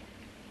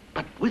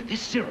 But with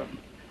this serum,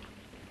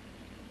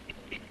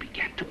 it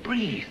began to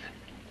breathe.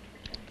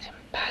 It's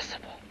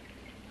impossible.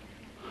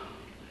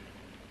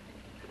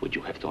 Would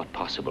you have thought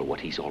possible what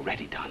he's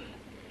already done?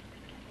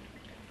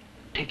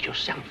 Take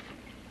yourself.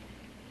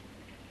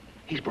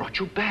 He's brought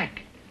you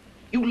back.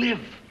 You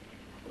live.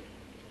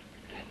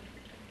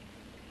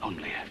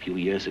 Only a few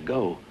years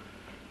ago,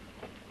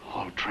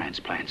 all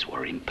transplants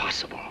were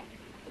impossible.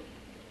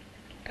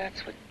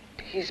 That's what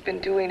he's been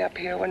doing up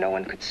here where no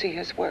one could see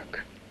his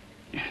work.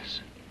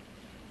 Yes.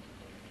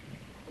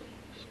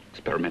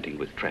 Experimenting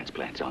with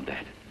transplants on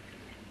that.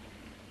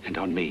 And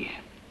on me.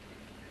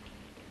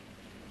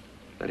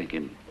 Letting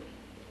him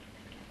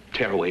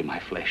tear away my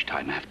flesh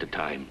time after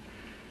time,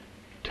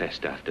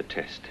 test after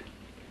test.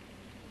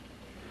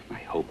 My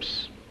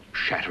hopes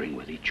shattering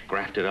with each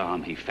grafted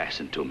arm he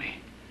fastened to me.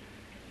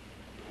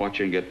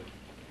 Watching it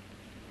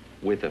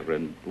wither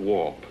and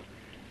warp.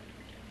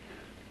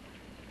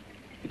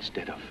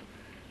 Instead of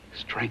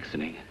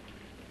strengthening.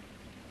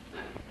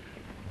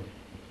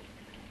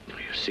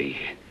 You see,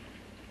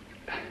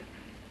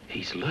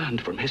 he's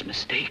learned from his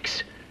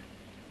mistakes.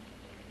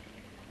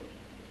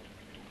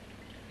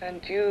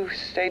 And you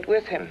stayed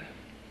with him,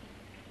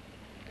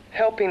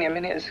 helping him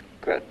in his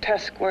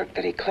grotesque work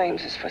that he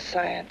claims is for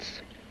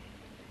science.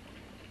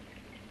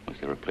 Was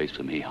there a place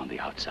for me on the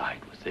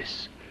outside with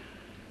this?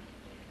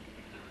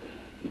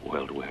 A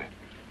world where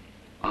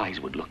eyes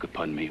would look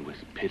upon me with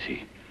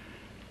pity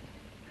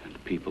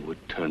and people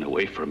would turn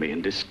away from me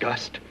in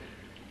disgust?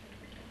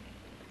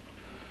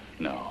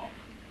 No.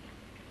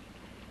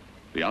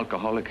 The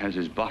alcoholic has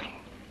his bottle.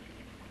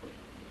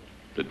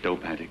 The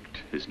dope addict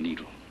his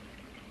needle.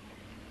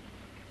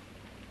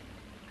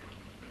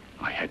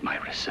 I had my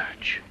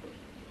research.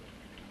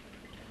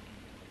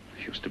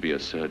 I used to be a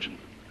surgeon.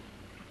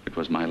 It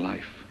was my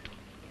life.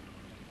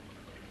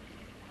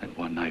 And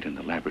one night in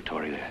the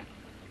laboratory there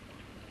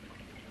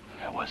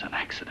was an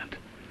accident.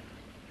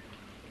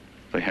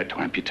 They had to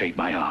amputate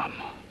my arm.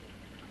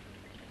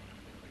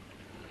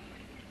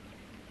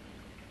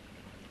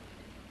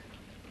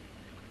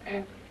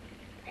 And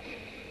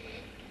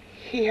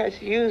he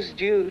has used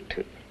you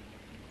to...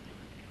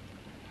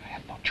 I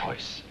had no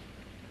choice.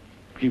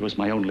 He was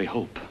my only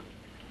hope.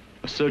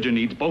 A surgeon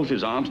needs both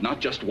his arms,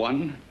 not just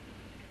one.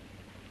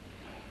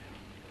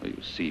 Well,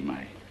 you see,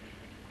 my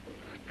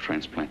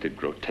transplanted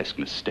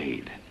grotesqueness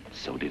stayed.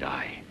 So did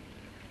I.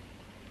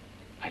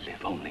 I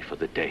live only for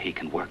the day he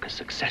can work a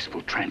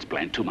successful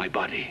transplant to my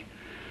body.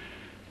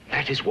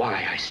 That is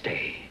why I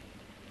stay.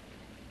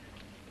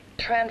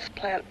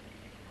 Transplant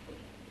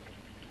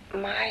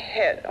my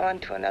head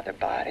onto another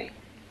body.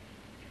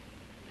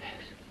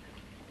 Yes.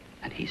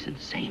 And he's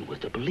insane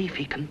with the belief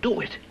he can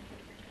do it.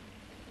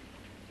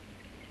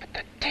 But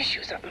the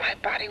tissues of my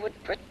body would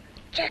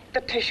reject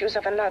the tissues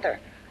of another.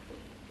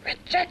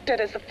 Reject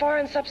it as the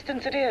foreign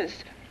substance it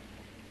is.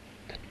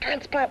 The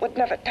transplant would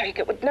never take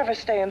it, would never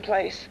stay in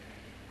place.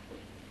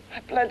 My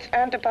blood's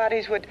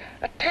antibodies would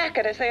attack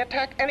it as they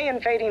attack any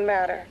invading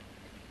matter.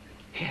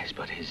 Yes,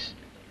 but his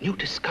new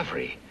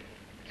discovery,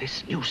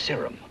 this new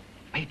serum,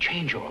 may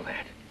change all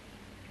that.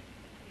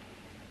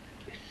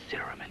 This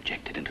serum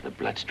injected into the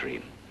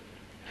bloodstream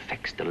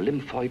affects the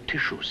lymphoid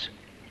tissues.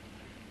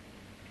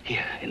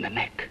 Here, in the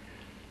neck.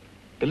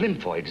 The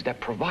lymphoids that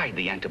provide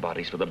the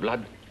antibodies for the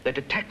blood that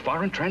attack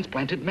foreign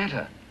transplanted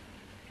matter.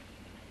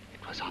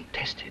 It was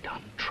untested,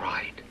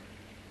 untried,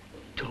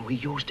 till we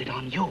used it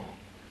on you.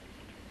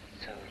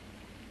 So,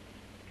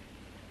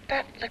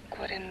 that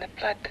liquid in the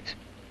blood that's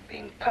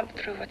being pumped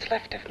through what's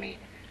left of me,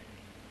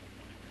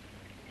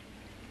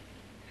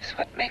 is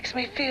what makes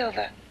me feel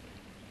the...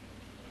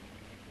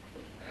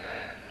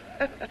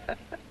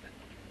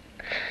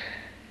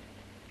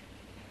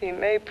 He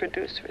may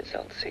produce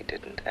results he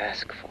didn't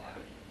ask for.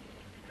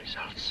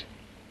 Results?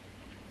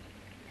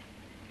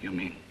 You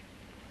mean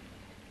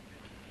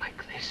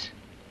like this?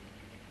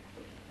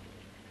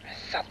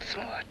 Results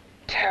more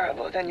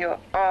terrible than your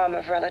arm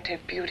of relative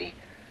beauty.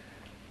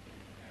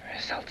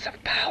 Results of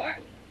power,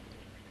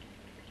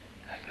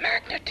 of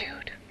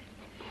magnitude.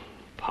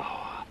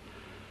 Power?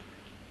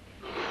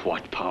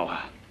 What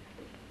power?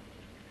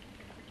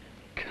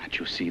 Can't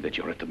you see that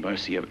you're at the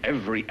mercy of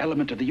every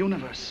element of the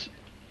universe?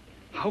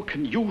 How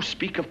can you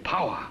speak of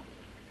power?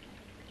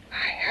 I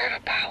heard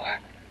of power.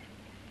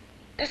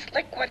 This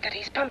liquid that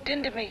he's pumped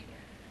into me.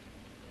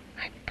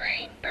 My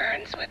brain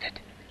burns with it.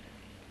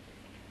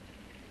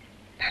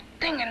 That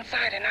thing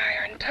inside an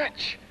iron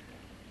touch.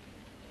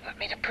 Want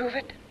me to prove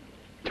it?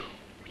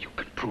 You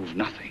can prove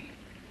nothing.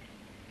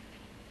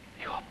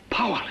 You're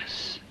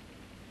powerless.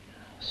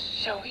 I'll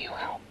show you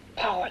how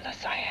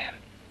powerless I am.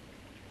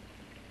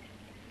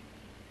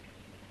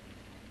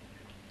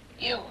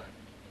 You.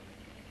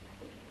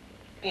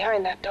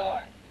 Behind that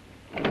door.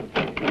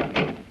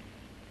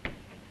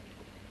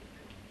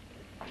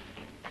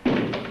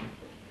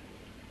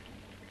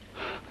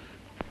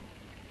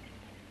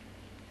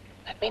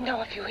 Let me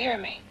know if you hear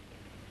me.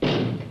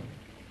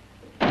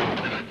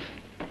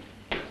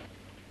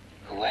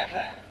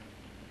 Whoever,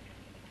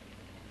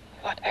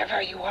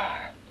 whatever you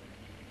are,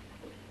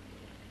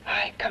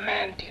 I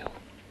command you.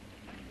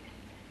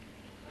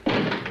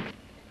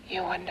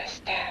 You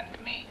understand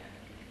me.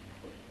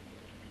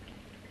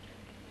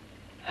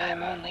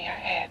 I'm only a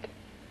head,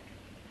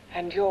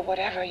 and you're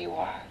whatever you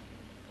are.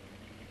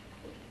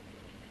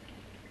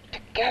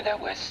 Together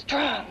we're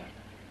strong,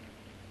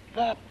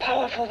 more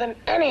powerful than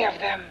any of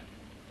them.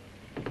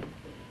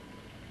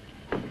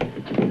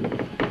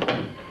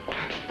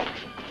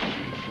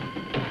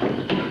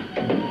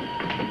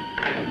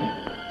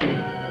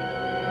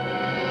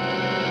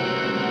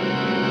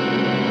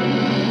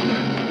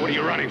 What are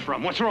you running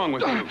from? What's wrong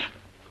with you?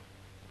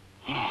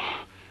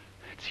 Oh,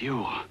 it's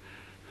you.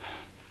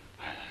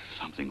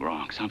 Something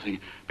wrong, something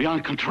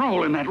beyond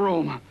control in that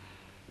room.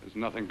 There's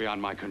nothing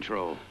beyond my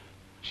control.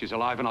 She's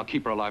alive, and I'll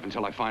keep her alive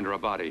until I find her a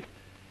body.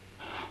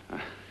 I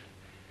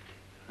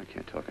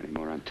can't talk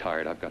anymore. I'm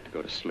tired. I've got to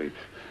go to sleep.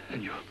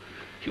 And you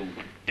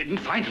didn't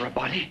find her a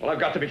body? Well, I've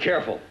got to be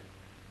careful.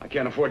 I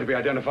can't afford to be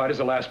identified as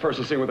the last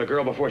person seen with a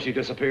girl before she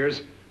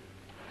disappears.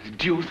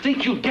 Do you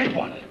think you'll get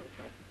one?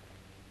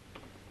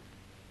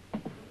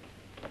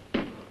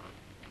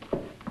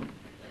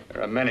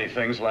 There are many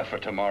things left for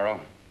tomorrow.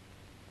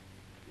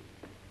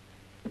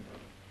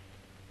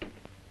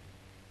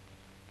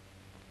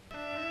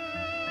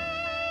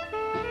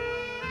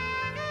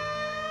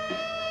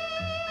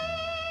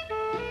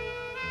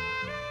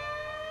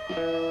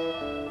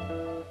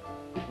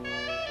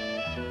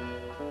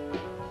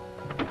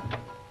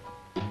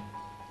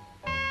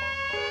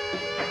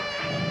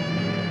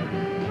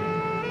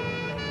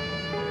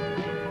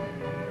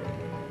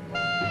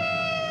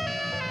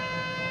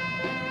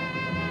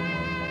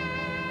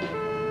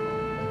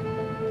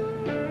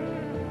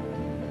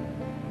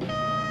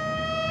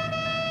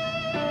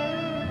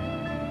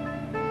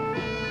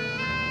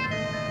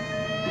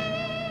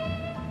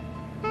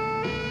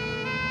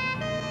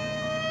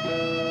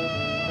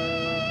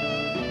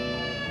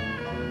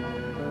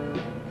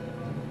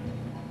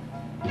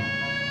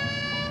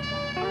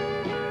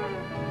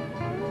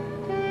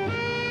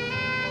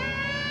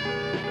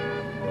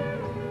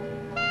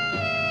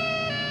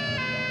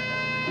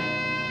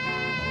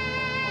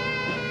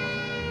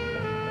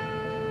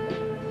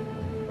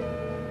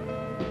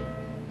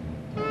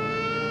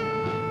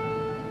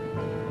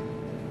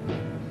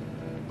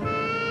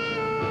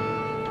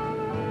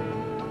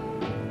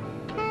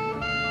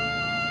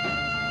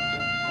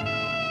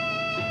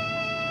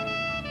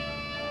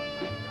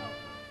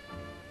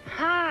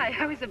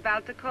 I was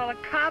about to call a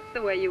cop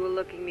the way you were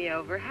looking me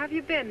over. How have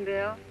you been,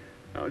 Bill?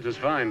 Oh, just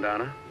fine,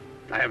 Donna.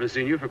 I haven't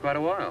seen you for quite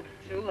a while.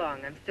 Too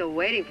long. I'm still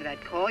waiting for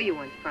that call you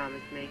once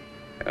promised me.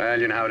 Well,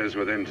 you know how it is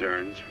with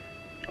interns.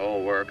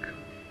 All work.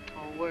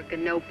 All work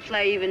and no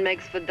play even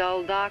makes for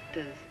dull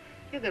doctors.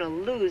 You're gonna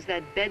lose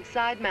that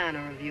bedside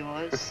manner of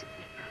yours.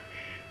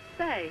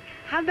 Say,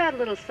 how about a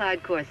little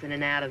side course in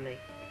anatomy?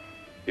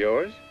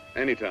 Yours?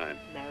 Anytime.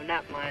 No,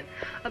 not mine.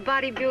 A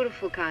Body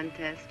Beautiful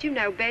contest. You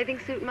know, bathing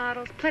suit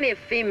models. Plenty of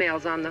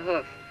females on the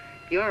hoof.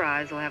 Your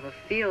eyes will have a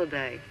field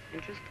day.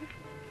 Interested?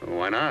 Well,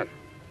 why not?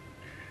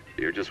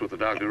 You're just what the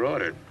doctor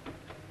ordered.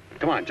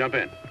 Come on, jump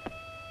in.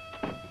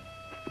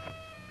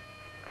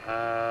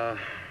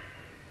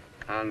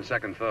 On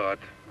second thought,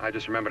 I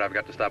just remembered I've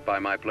got to stop by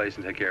my place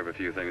and take care of a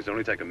few things. It'll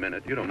only take a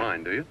minute. You don't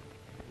mind, do you?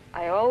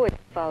 I always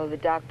follow the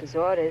doctor's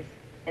orders.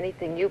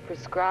 Anything you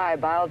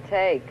prescribe, I'll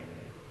take.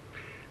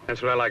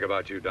 That's what I like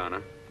about you,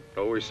 Donna.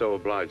 Always so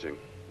obliging.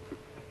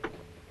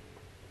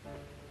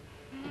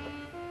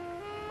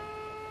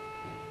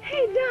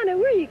 Hey, Donna,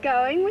 where are you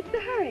going? What's the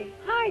hurry?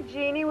 Hi,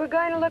 Jeannie. We're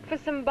going to look for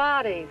some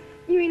bodies.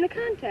 You mean the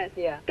contest?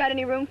 Yeah. Got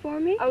any room for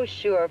me? Oh,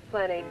 sure,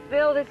 plenty.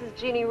 Bill, this is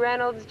Jeannie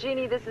Reynolds.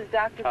 Jeannie, this is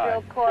Dr. Hi.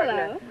 Phil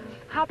Kortner. Hello.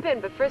 Hop in,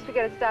 but first we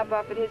got to stop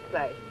off at his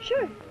place.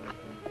 Sure.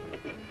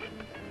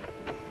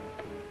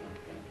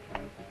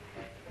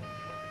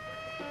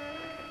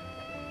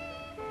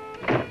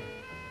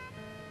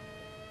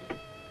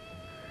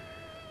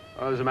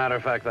 Well, as a matter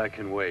of fact, that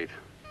can wait.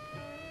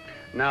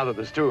 Now that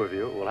there's two of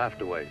you, we'll have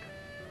to wait.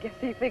 Guess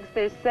he thinks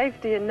there's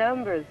safety in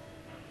numbers.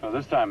 Well,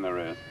 this time there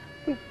is.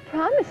 We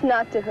promised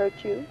not to hurt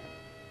you.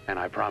 And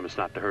I promise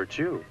not to hurt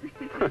you.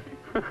 Bill,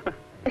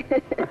 there's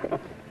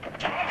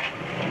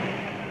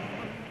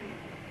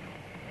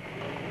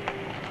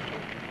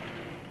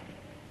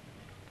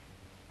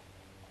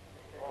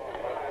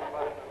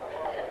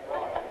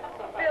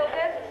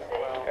a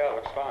seat. Yeah,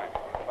 looks fine.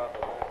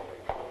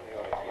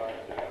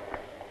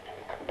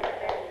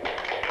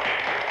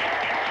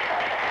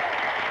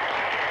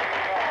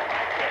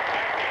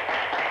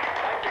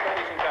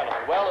 Ladies and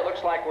gentlemen, well, it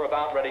looks like we're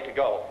about ready to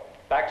go.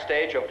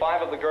 Backstage are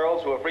 5 of the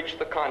girls who have reached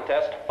the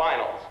contest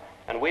finals,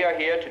 and we are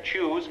here to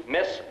choose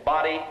Miss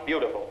Body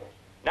Beautiful.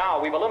 Now,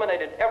 we've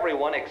eliminated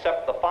everyone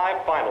except the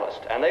 5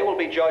 finalists, and they will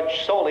be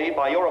judged solely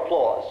by your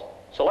applause.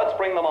 So let's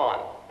bring them on.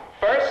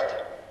 First,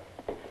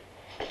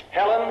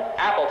 Helen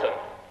Appleton.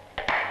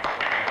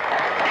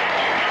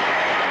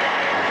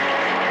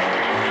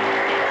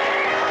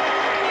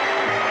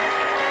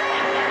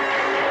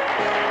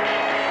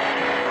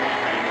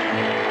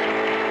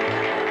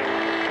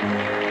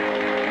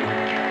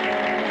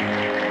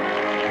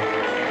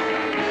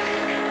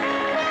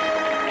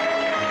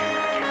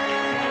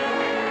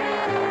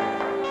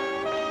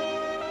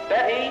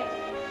 Betty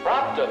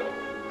Brockton.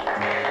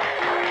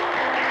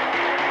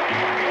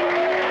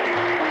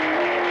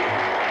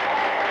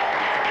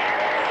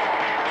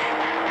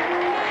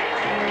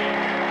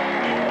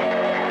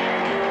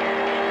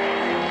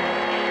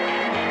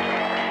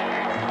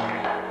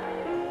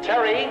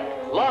 Terry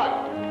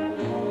Lund.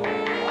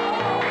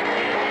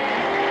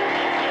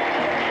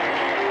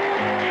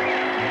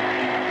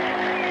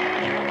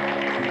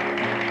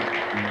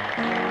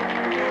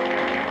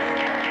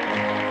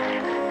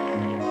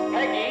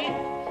 Peggy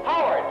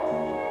Howard.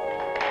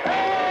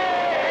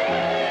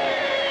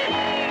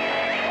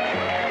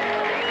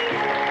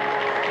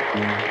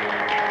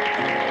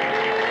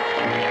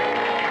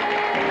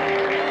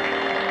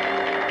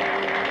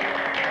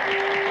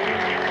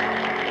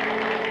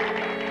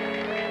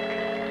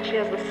 She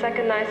has the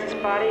second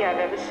nicest body I've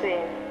ever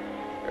seen.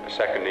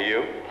 Second to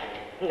you?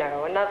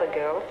 No, another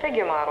girl, a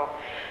figure model.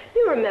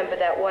 You remember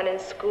that one in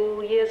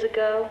school years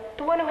ago?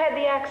 The one who had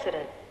the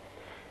accident.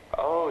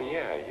 Oh,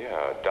 yeah.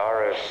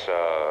 Doris,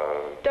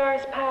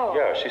 Doris Powell.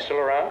 Yeah, she's still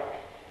around?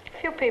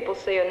 Few people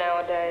see her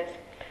nowadays.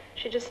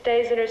 She just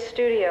stays in her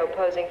studio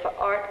posing for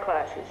art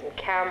classes and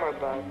camera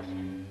bugs.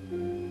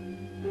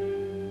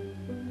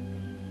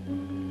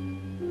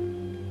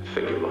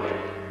 Figure model.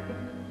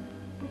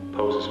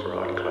 Poses for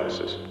art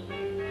classes.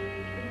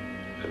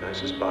 The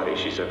nicest body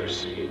she's ever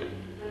seen.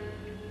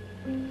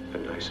 The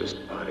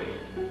nicest body.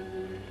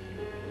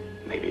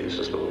 Maybe this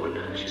is the one.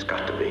 She's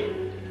got to be.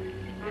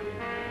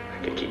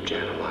 I can keep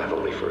Jan alive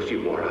only for a few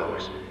more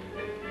hours.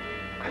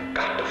 I've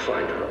got to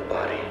find her a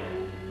body.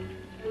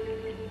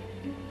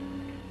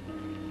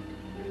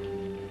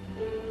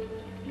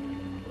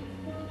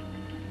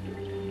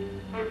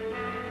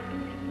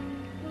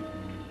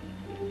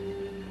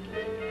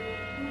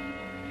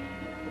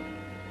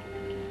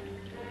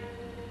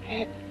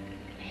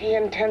 He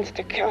intends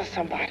to kill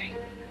somebody.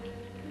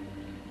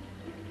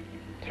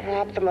 To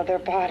rob them of their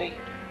body.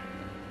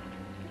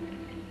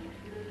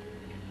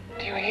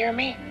 Do you hear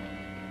me?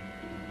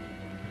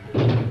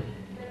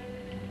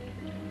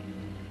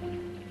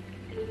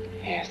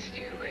 Yes,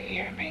 you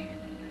hear me.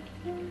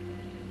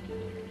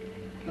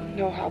 You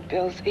know how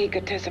Bill's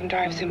egotism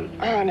drives him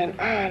on and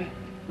on.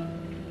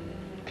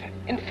 To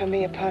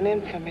infamy upon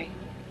infamy.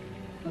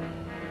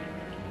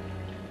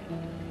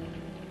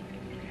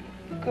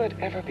 Can good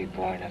ever be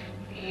born of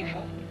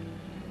evil?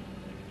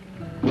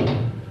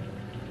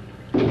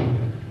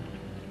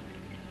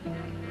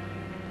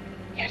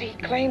 Yet he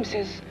claims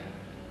his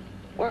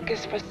work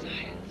is for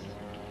science,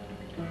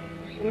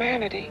 for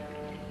humanity.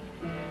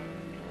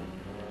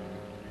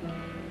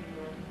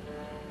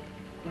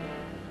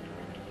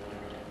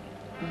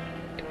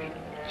 To be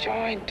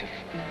joined to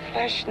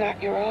flesh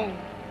not your own.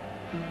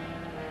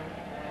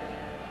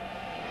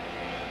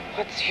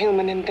 What's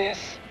human in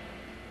this?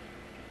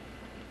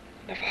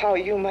 Of how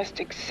you must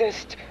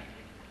exist,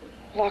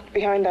 locked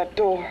behind that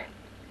door.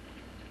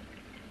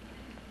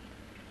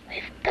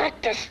 We've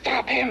got to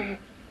stop him.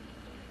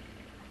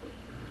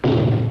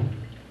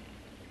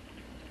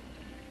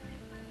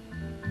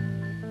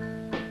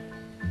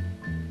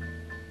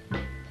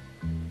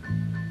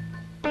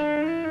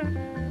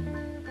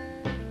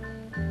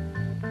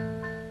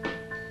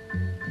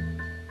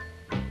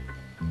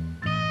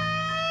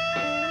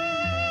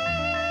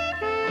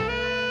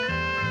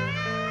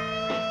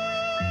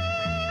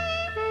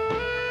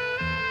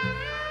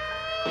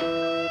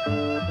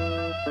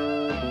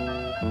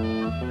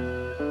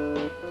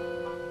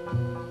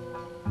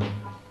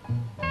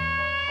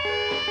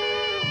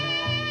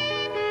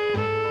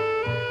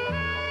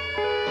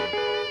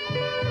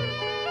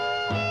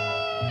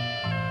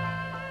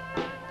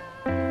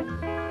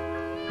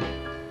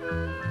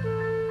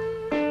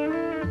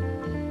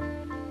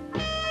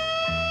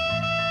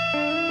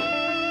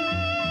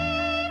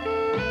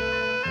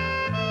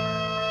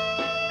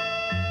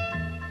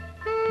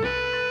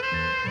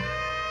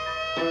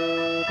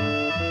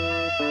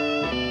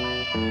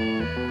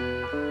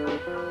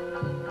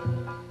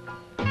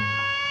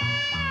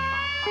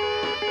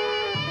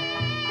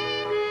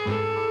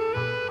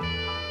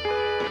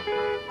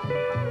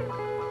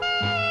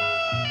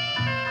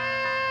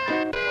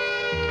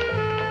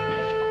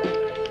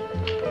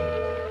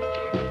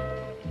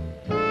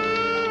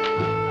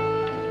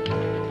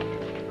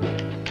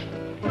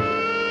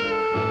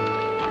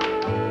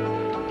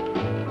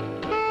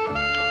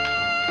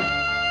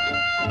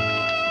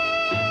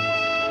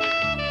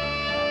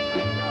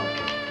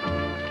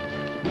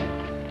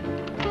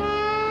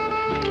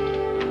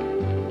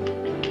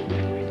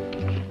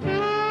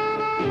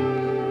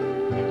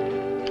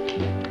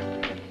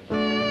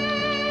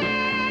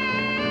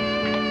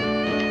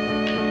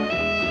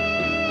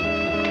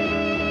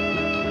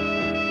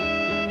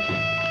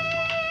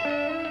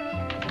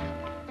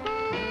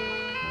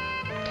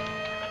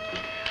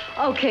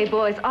 Okay,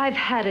 boys, I've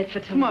had it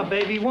for tonight. Come on,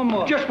 baby, one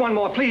more. Just one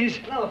more, please.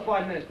 Another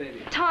 5 minutes,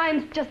 baby.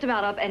 Time's just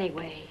about up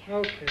anyway.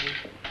 Okay.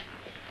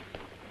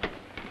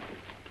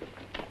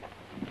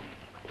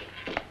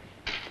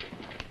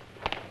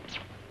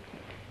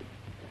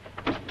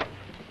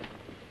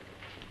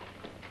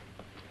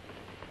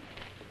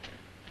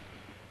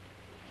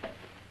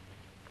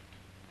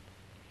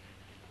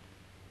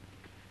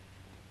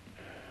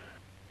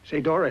 Say,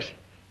 Doris,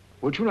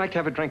 would you like to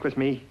have a drink with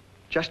me?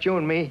 Just you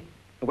and me,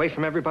 away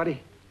from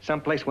everybody?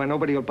 Someplace where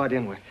nobody will butt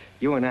in, where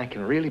you and I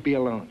can really be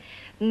alone.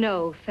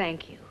 No,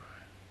 thank you.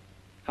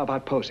 How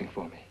about posing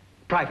for me?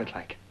 Private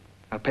like.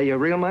 I'll pay you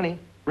real money,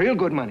 real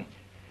good money.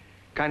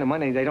 Kind of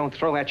money they don't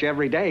throw at you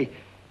every day,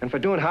 and for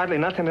doing hardly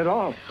nothing at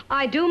all.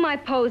 I do my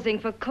posing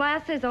for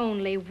classes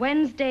only,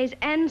 Wednesdays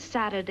and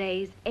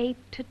Saturdays, 8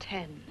 to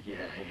 10. Yeah,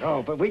 I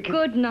know, but we can...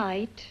 Good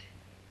night.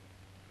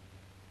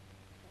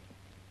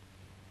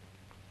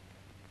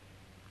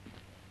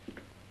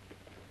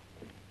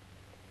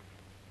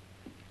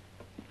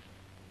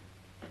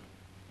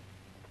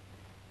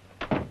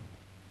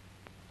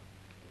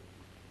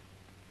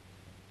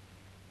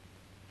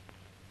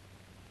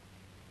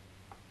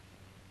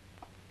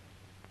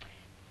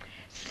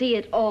 See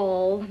it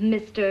all,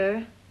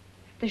 mister.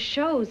 The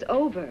show's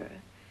over.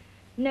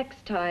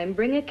 Next time,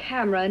 bring a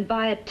camera and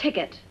buy a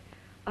ticket.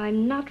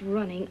 I'm not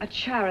running a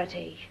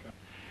charity.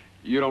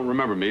 You don't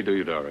remember me, do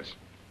you, Doris?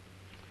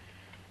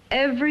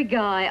 Every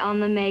guy on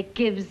the make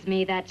gives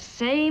me that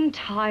same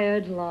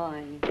tired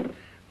line.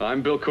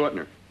 I'm Bill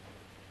Courtner.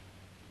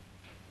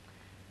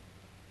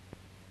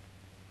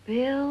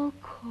 Bill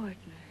Courtner.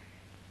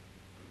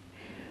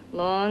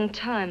 Long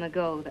time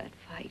ago, that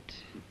fight.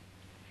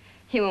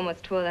 You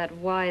almost tore that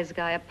wise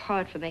guy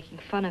apart for making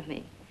fun of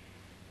me.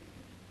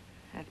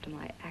 After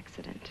my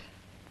accident.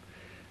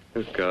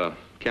 Look,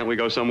 can't we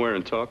go somewhere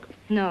and talk?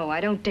 No, I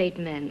don't date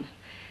men.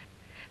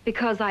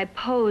 Because I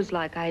pose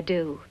like I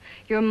do.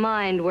 Your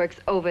mind works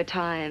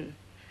overtime.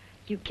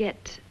 You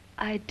get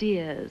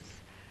ideas.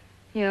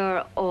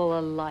 You're all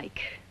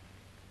alike.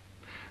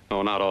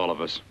 Oh, not all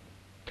of us.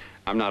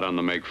 I'm not on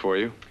the make for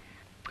you.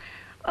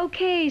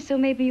 Okay, so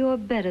maybe you're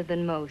better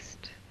than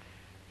most.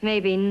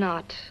 Maybe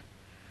not.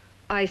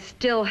 I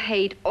still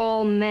hate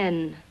all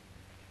men.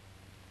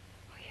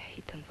 I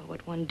hate them for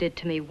what one did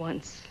to me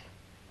once.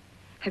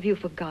 Have you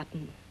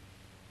forgotten?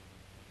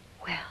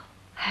 Well,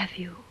 have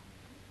you?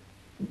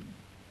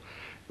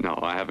 No,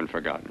 I haven't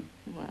forgotten.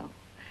 Well,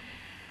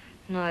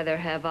 neither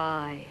have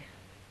I.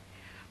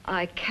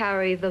 I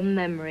carry the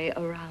memory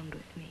around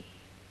with me.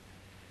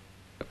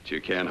 But you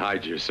can't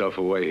hide yourself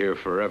away here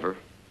forever,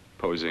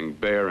 posing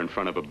bare in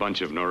front of a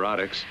bunch of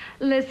neurotics.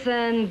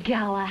 Listen,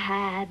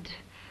 Galahad.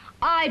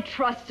 I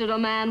trusted a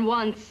man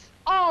once,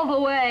 all the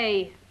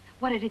way.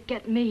 What did it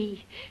get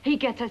me? He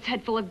gets his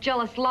head full of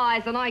jealous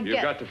lies, and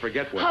You've got to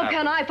forget what How happened.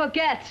 can I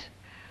forget?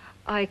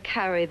 I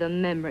carry the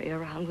memory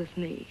around with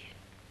me.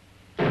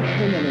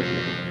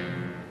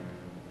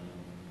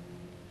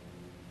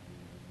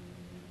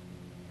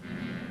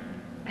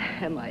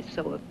 Am I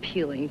so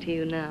appealing to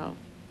you now?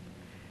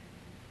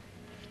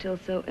 Still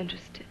so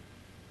interested?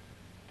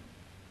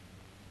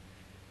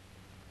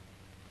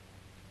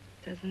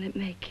 Doesn't it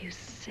make you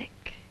sick?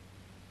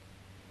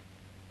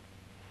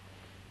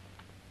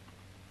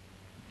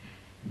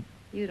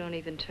 You don't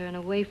even turn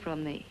away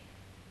from me,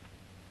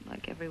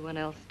 like everyone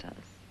else does.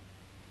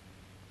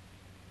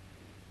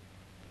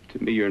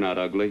 To me, you're not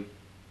ugly.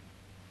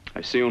 I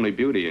see only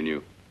beauty in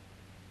you.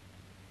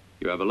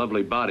 You have a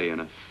lovely body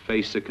and a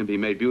face that can be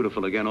made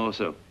beautiful again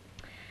also.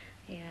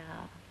 Yeah.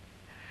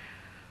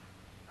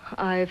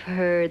 I've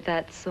heard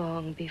that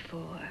song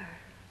before.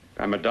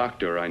 I'm a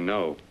doctor, I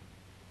know.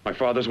 My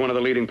father's one of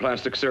the leading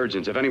plastic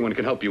surgeons. If anyone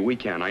can help you, we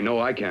can. I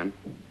know I can.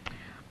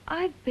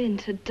 I've been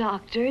to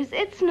doctors.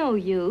 It's no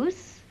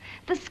use.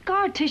 The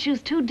scar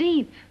tissue's too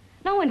deep.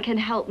 No one can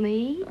help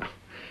me.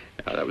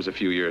 Yeah, that was a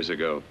few years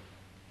ago.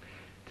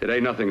 Today,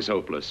 nothing's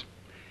hopeless.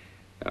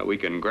 We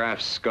can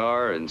graft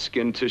scar and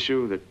skin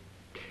tissue that...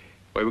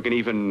 Well, we can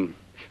even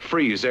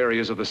freeze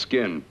areas of the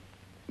skin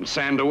and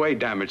sand away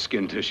damaged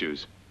skin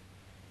tissues.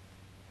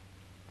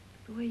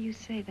 The way you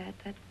say that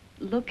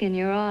look in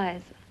your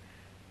eyes,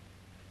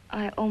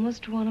 I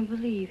almost want to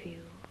believe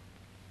you.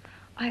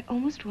 I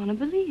almost want to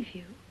believe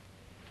you.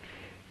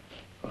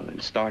 Well,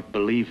 then start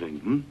believing,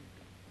 hmm?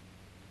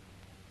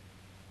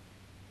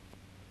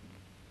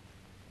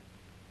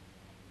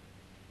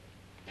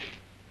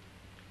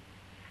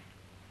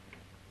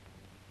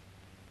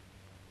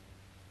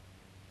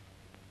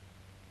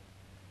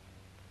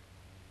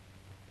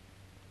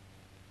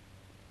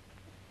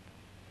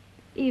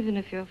 Even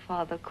if your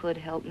father could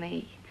help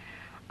me,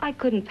 I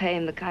couldn't pay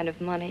him the kind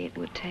of money it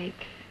would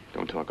take.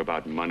 Don't talk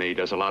about money. He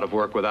does a lot of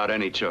work without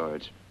any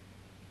charge.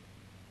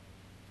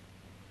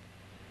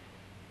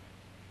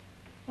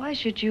 Why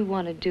should you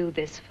want to do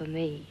this for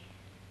me?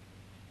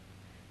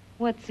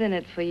 What's in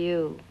it for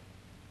you?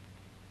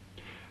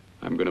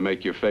 I'm going to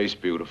make your face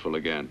beautiful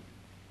again.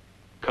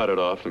 Cut it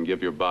off and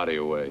give your body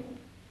away.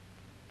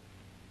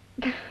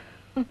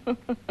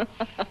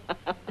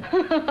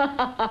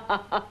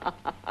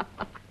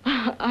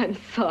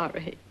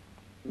 sorry.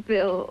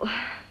 Bill,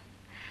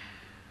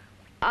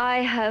 I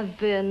have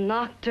been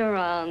knocked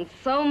around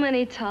so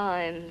many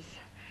times.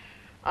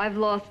 I've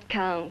lost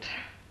count.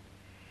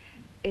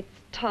 It's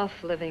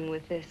tough living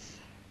with this.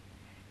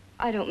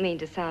 I don't mean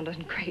to sound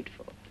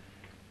ungrateful.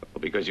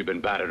 Well, because you've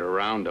been battered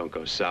around, don't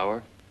go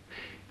sour.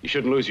 You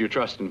shouldn't lose your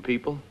trust in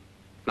people.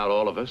 Not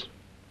all of us.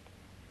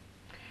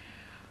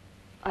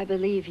 I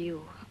believe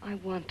you. I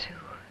want to.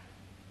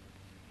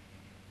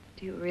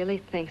 Do you really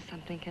think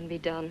something can be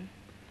done?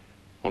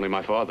 Only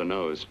my father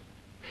knows.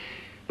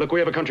 Look, we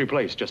have a country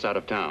place just out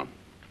of town.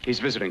 He's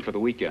visiting for the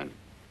weekend.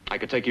 I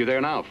could take you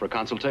there now for a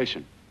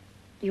consultation.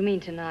 You mean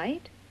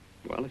tonight?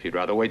 Well, if you'd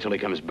rather wait till he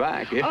comes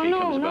back, if he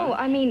comes back. No.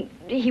 I mean,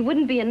 he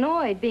wouldn't be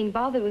annoyed being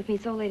bothered with me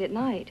so late at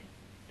night.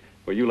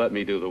 Well, you let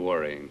me do the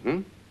worrying,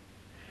 hmm?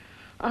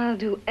 I'll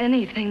do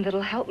anything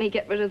that'll help me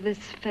get rid of this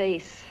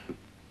face.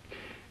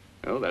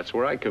 Well, that's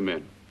where I come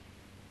in.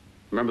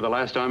 Remember the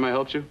last time I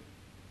helped you?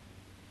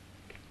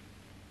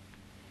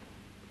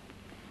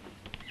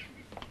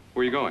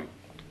 Where are you going?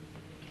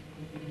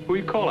 Who are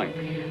you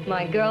calling?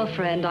 My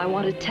girlfriend. I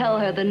want to tell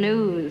her the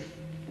news.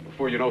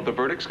 Before you know what the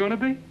verdict's going to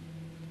be?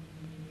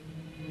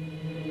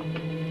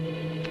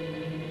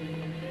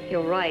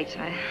 You're right.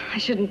 I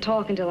shouldn't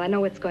talk until I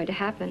know what's going to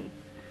happen.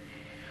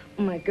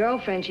 My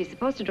girlfriend, she's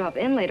supposed to drop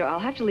in later. I'll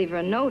have to leave her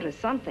a note or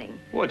something.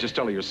 Well, just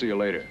tell her you'll see you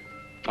later.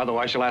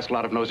 Otherwise, she'll ask a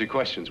lot of nosy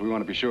questions. We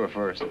want to be sure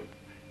first.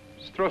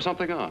 Just throw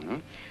something on, huh?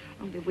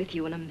 I'll be with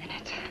you in a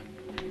minute.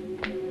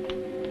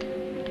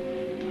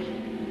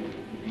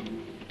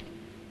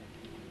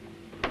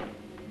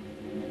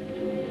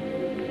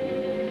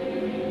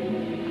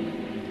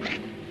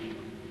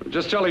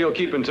 Just tell her you'll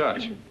keep in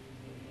touch.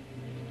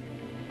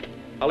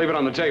 I'll leave it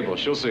on the table.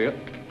 She'll see it.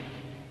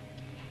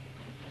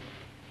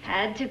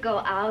 Had to go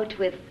out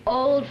with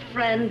old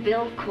friend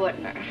Bill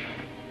Courtner.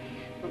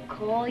 We'll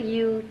call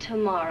you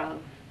tomorrow.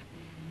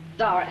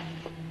 Doris.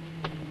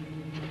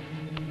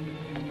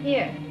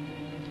 Here.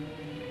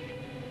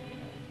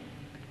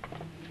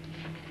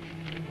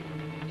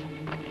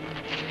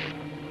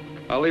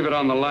 I'll leave it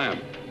on the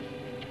lamp.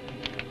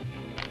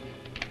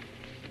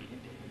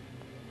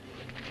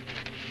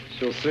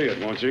 She'll see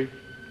it, won't she?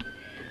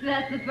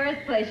 That's the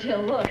first place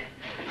she'll look.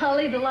 I'll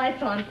leave the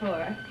lights on for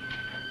her.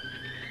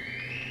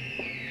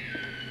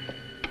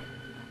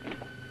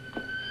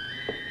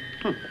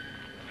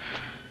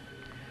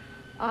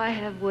 I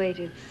have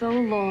waited so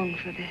long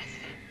for this.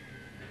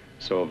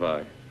 So have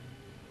I.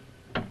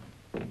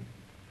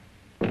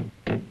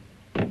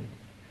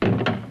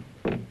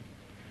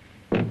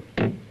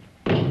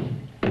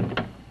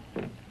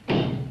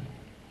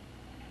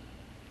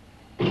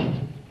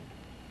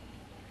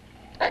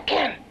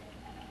 Again.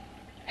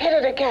 Hit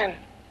it again.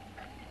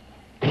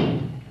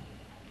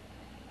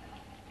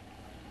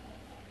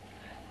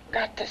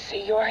 Got to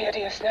see your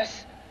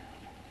hideousness.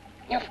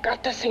 You've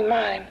got to see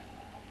mine.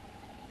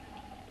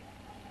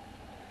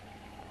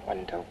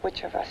 Wonder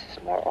which of us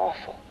is more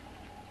awful.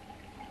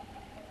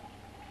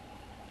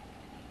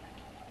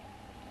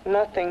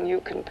 Nothing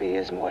you can be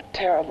is more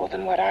terrible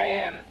than what I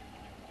am.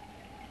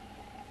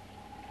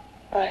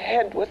 A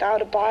head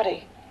without a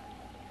body.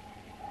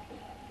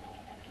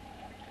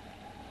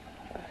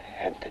 A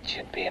head that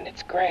should be in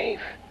its grave.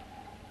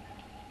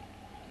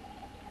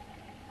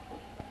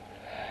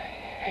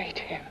 I hate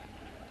him.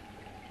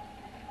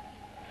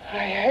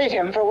 I hate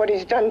him for what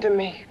he's done to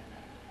me.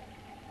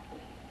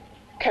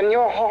 Can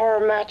your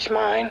horror match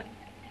mine?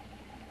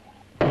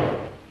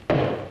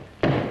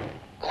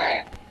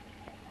 Quiet.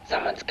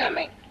 Someone's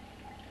coming.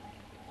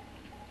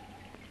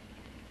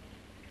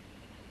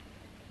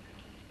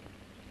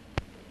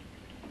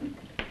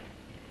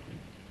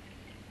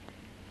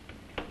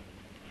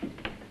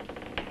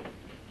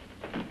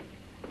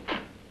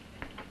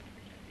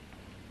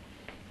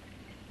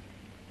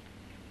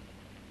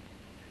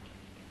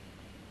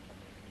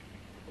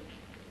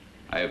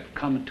 I have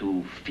come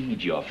to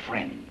feed your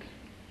friend.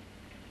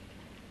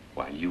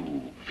 While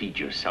you feed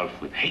yourself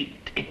with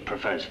hate, it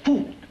prefers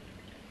food.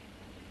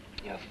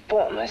 Your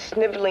formless,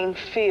 sniveling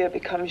fear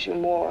becomes you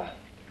more.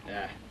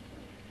 Yeah.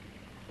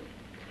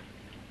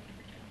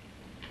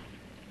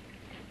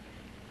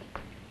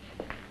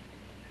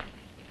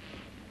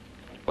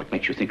 What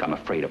makes you think I'm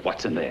afraid of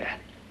what's in there?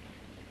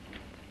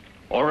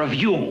 Or of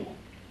you?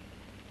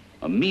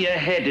 A mere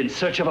head in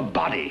search of a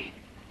body.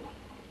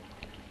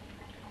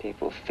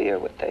 People fear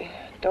what they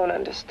don't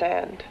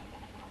understand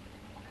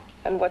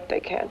and what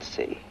they can't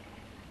see.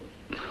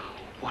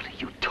 What are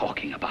you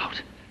talking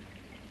about?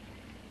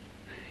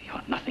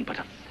 You're nothing but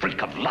a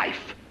freak of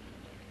life.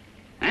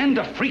 And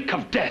a freak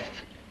of death.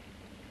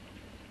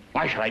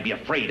 Why should I be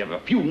afraid of a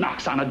few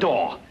knocks on a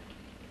door?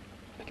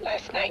 But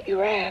last night you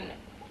ran.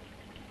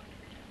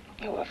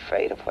 You were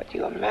afraid of what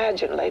you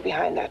imagined lay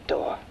behind that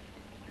door.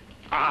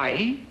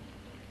 I?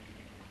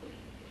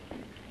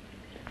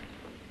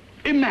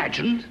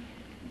 Imagined?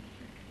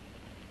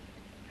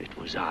 It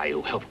was I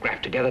who helped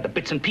graft together the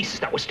bits and pieces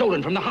that were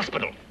stolen from the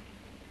hospital.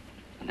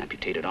 An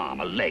amputated arm,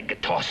 a leg, a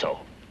torso.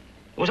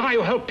 It was I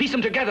who helped piece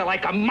them together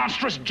like a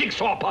monstrous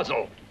jigsaw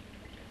puzzle.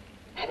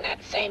 And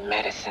that same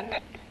medicine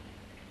that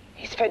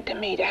he's fed to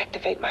me to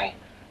activate my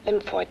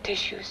lymphoid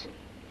tissues.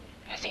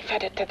 Has he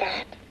fed it to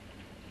that?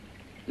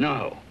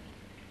 No.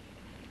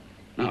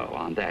 No,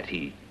 on that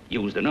he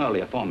used an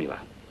earlier formula.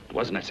 It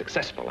wasn't as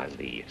successful as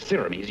the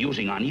serum he's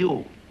using on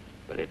you,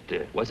 but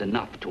it was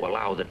enough to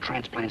allow the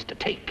transplants to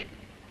take.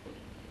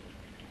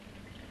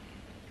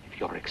 If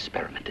your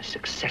experiment is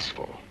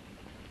successful,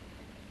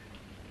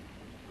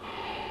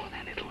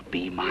 then it'll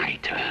be my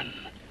turn.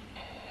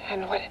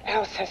 And what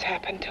else has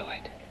happened to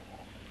it?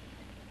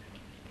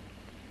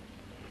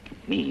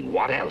 Mean,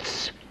 what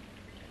else?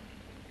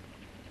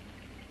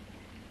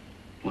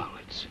 Well,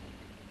 it's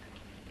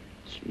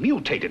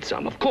mutated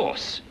some, of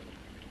course.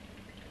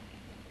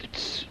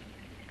 It's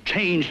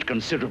changed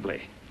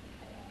considerably.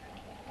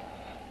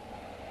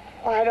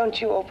 Why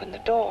don't you open the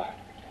door?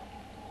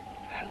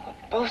 And we'll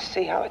both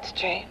see how it's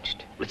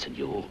changed. Listen,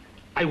 you.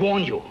 I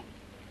warn you.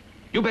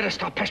 You better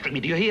stop pestering me,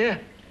 do you hear?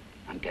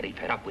 I'm getting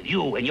fed up with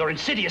you and your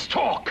insidious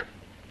talk.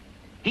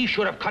 He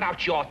should have cut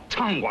out your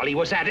tongue while he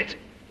was at it.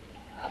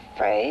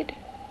 Afraid?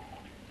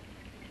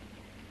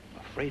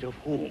 Afraid of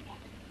whom?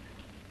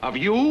 Of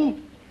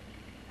you?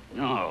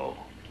 No,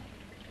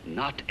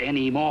 not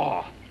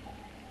anymore.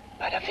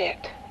 But of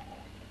it?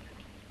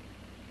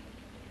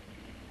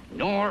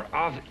 Nor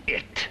of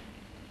it.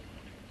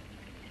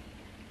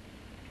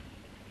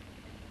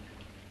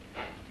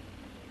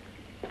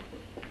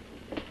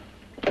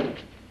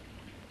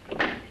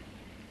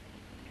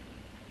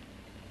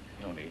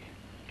 He only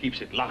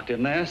keeps it locked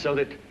in there so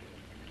that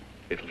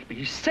it'll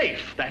be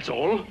safe, that's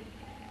all.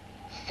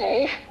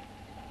 Safe?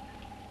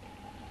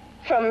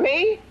 From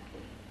me?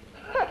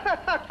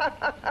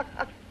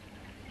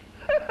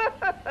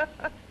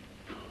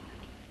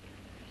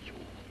 You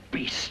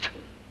beast.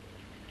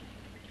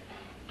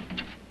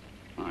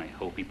 I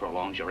hope he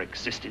prolongs your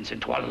existence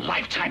into a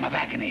lifetime of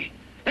agony.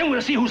 Then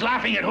we'll see who's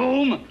laughing at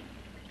whom.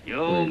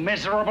 You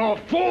miserable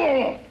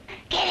fool!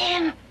 Get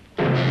him!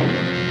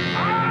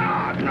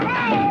 Ah,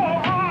 no!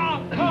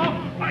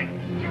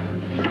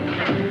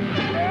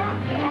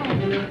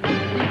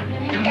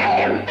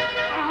 Get him!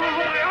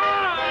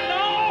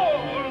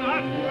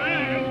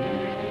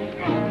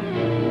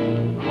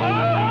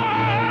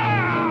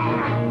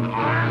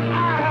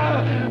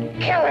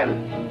 Kill him!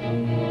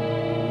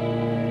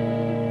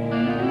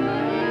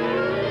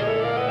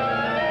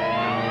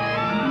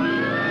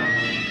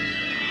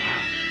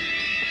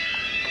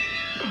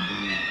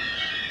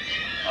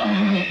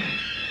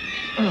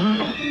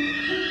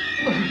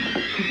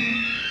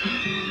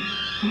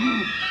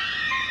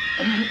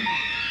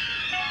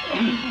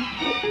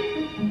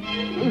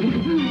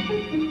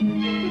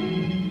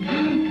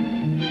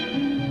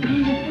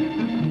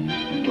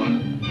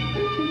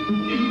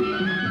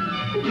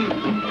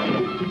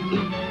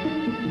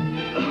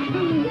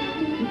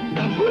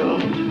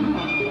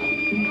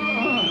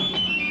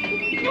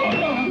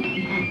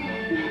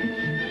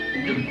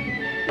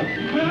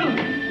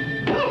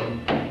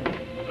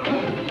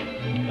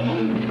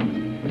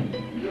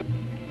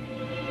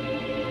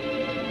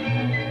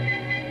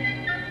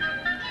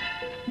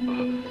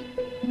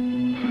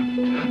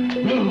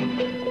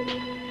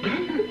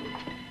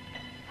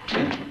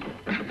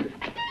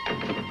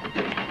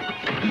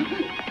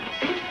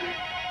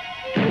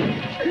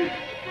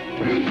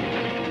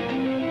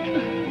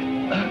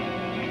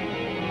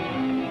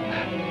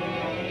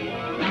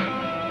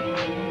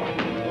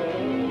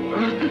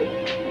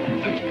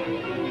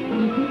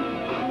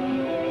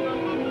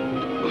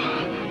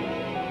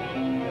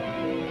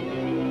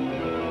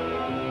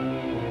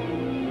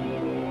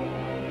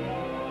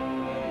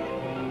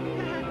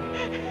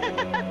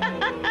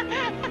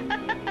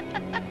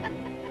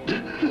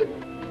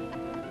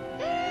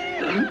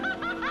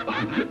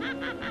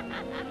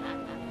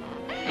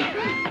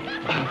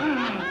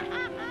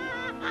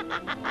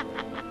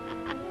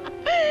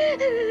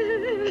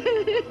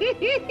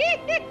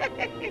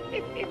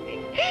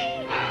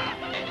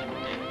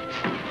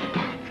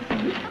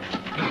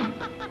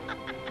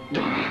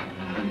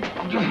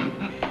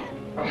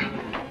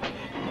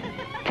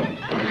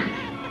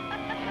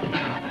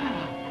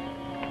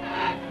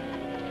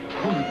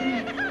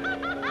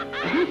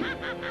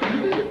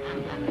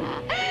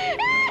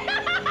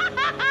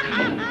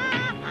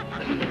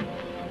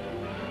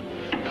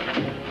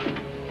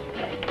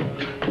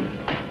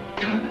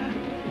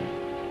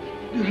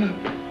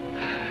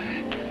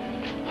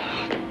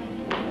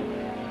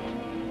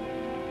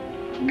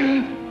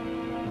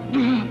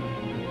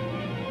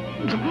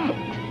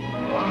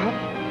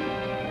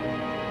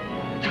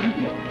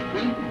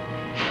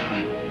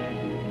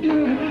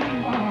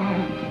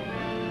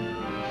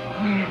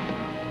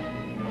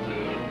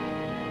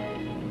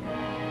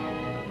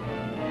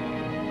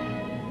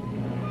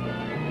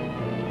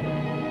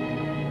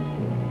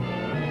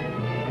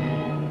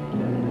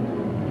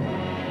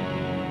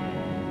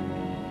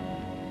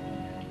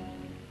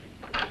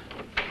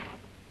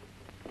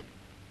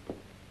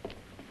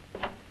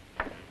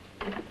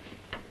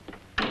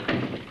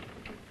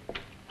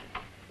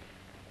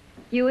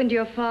 You and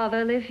your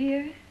father live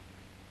here?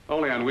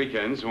 Only on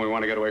weekends when we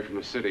want to get away from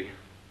the city.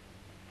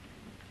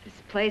 This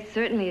place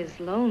certainly is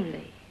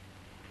lonely.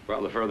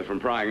 Well, the further from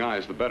prying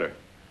eyes, the better.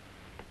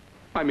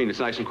 I mean, it's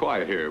nice and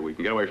quiet here. We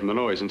can get away from the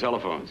noise and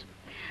telephones.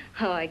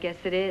 Oh, I guess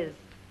it is.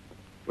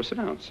 Well, sit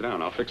down, sit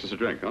down. I'll fix us a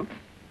drink, huh?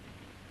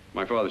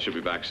 My father should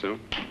be back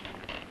soon.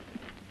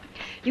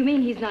 You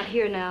mean he's not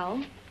here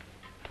now?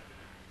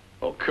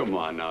 Oh, come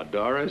on now,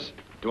 Doris.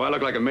 Do I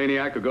look like a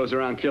maniac who goes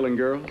around killing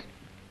girls?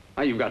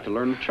 Now, you've got to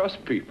learn to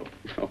trust people.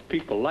 Oh,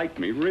 people like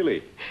me,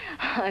 really.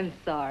 I'm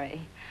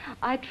sorry.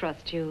 I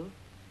trust you.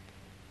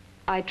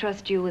 I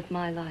trust you with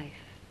my life.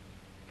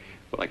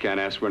 Well, I can't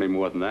ask for any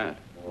more than that.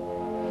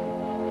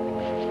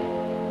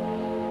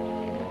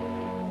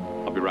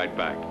 I'll be right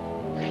back.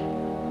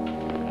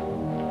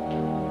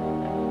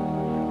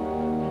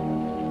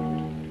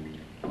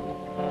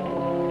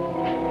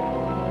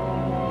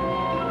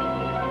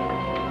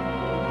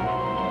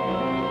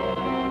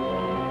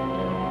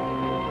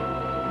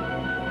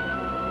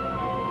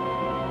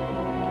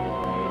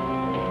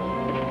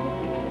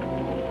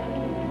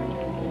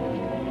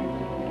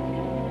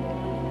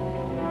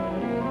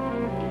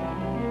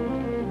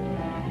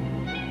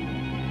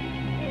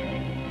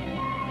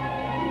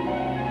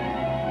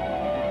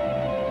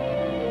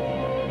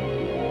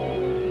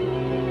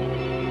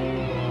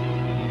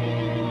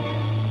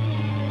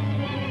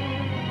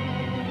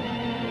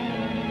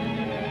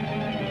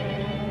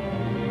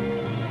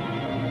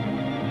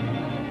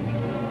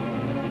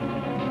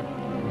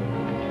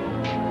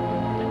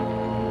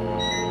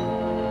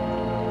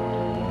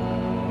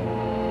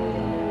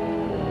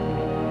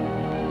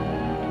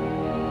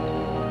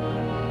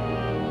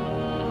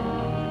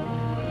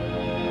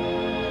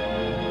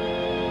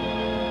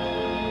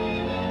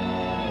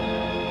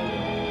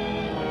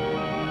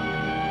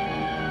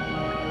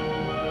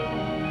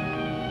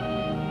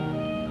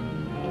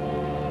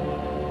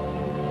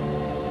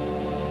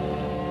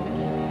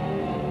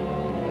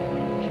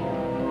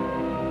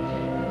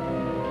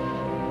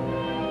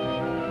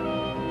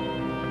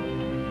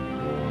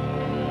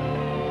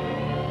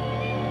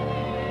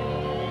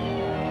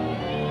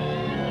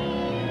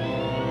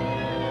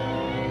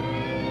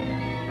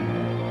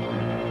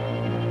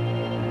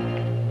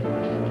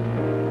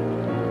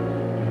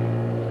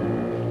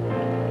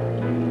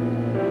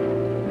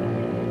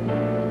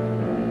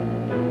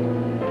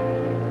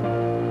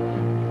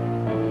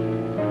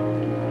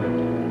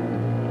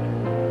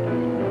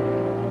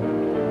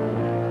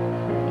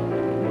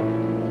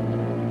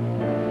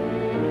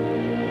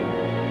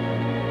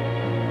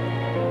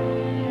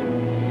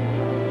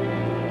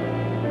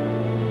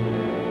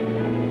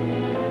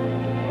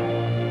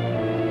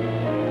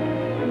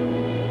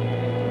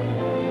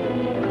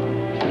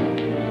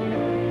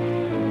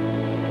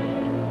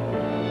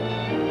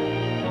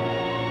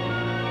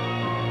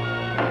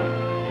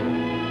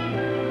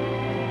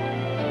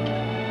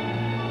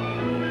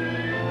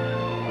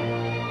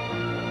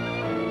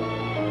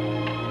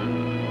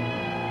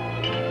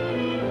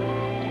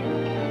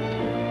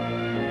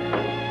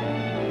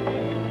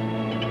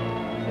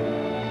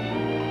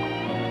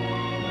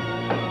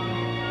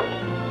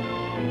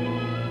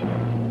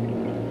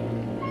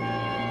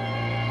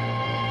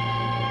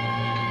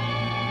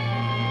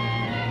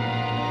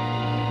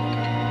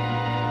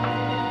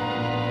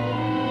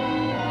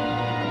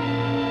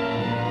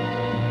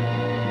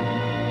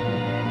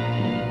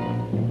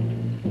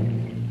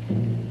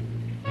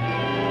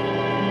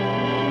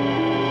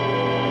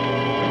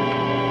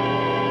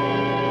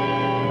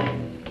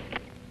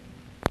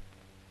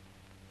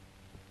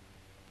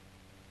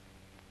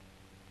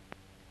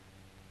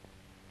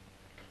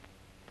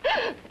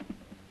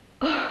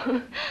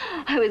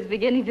 I was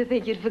beginning to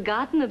think you'd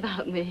forgotten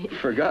about me.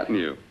 Forgotten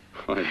you?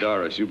 Why,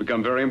 Doris, you've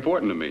become very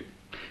important to me.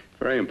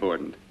 Very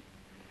important.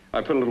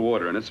 I put a little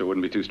water in it so it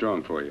wouldn't be too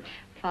strong for you.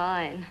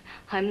 Fine.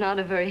 I'm not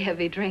a very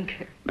heavy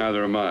drinker.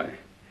 Neither am I.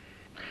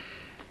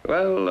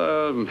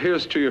 Well,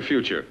 here's to your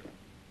future,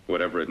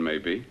 whatever it may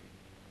be.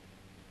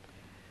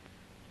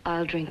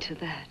 I'll drink to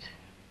that.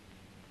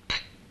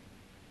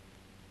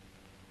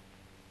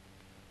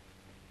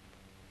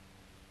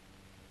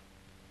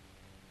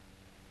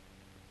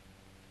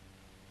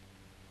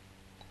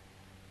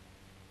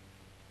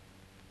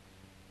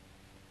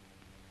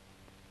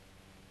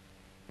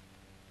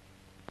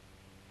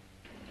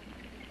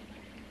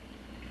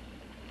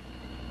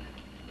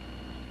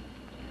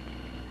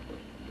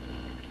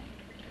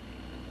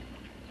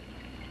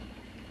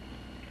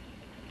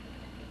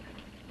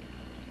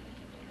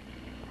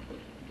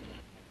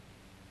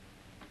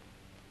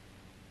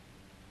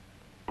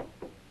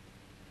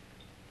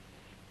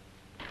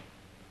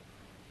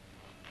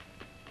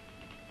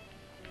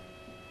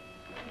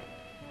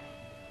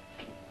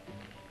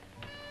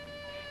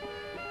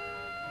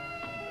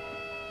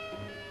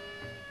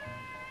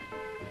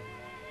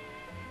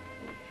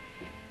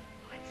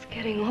 It's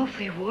getting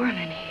awfully warm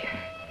in here.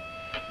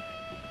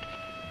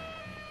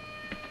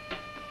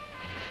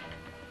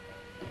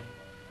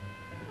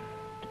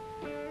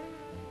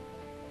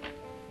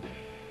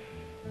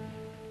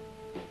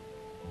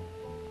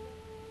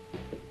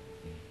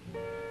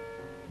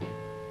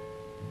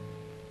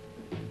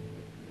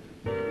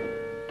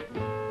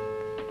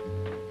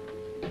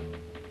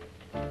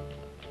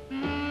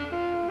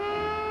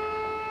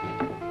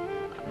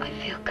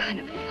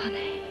 kind of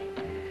funny.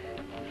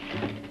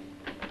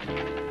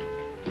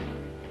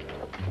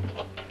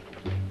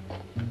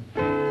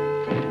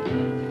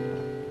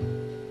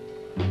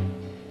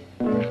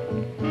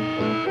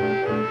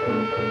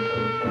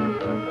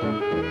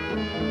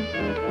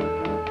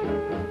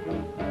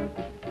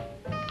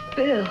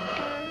 Bill,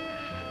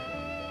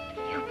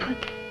 you put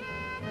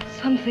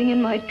something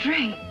in my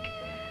drink,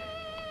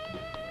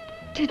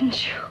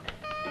 didn't you?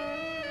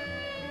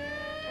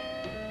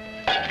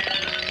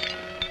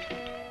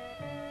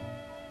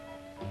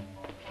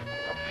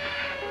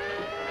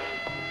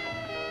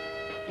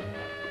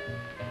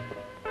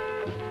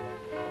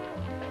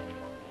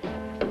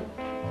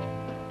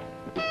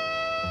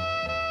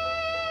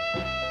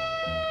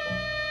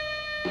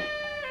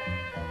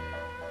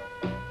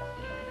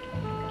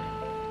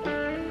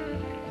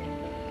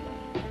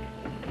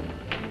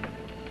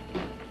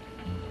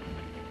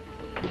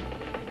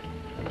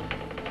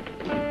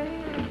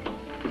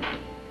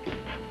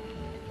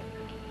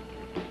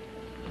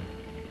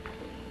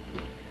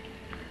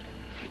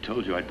 I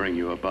told you I'd bring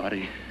you a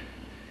body.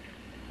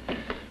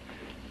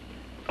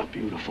 A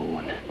beautiful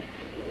one.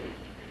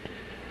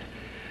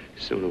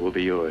 Soon it will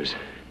be yours.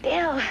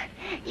 Bill,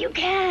 you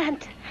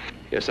can't.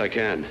 Yes, I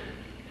can.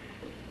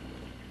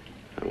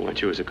 I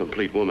want you as a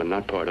complete woman,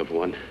 not part of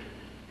one.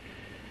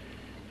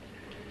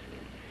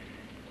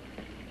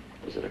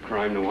 Is it a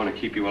crime to want to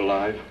keep you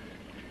alive?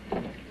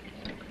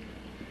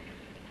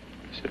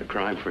 Is it a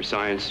crime for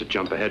science to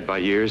jump ahead by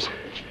years?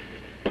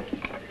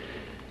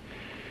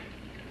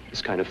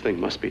 This kind of thing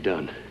must be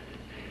done.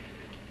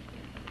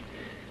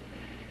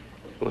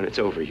 When it's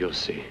over, you'll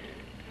see.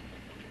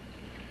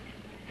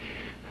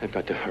 I've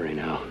got to hurry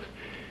now.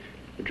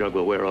 The drug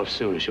will wear off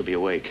soon and she'll be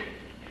awake.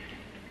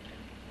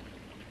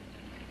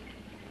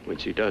 When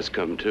she does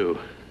come to,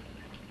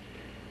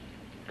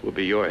 it will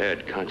be your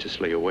head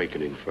consciously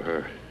awakening for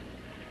her.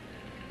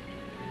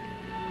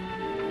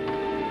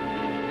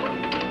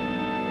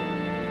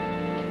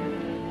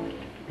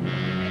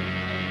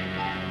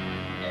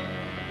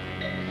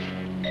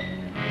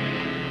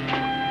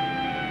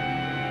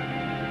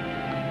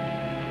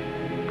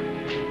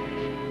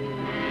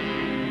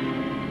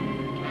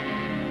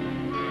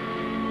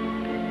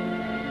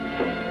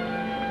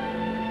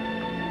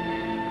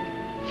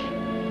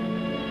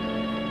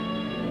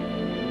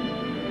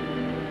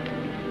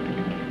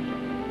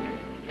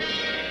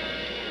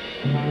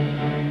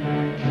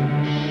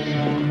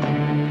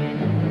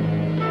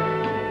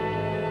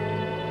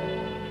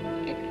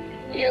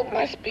 You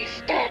must be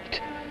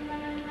stopped.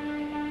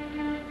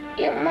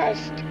 You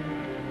must.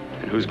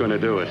 And who's going to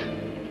do it?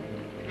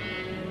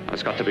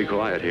 It's got to be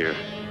quiet here.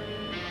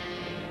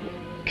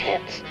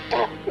 Can't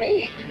stop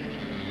me.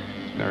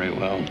 Very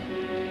well.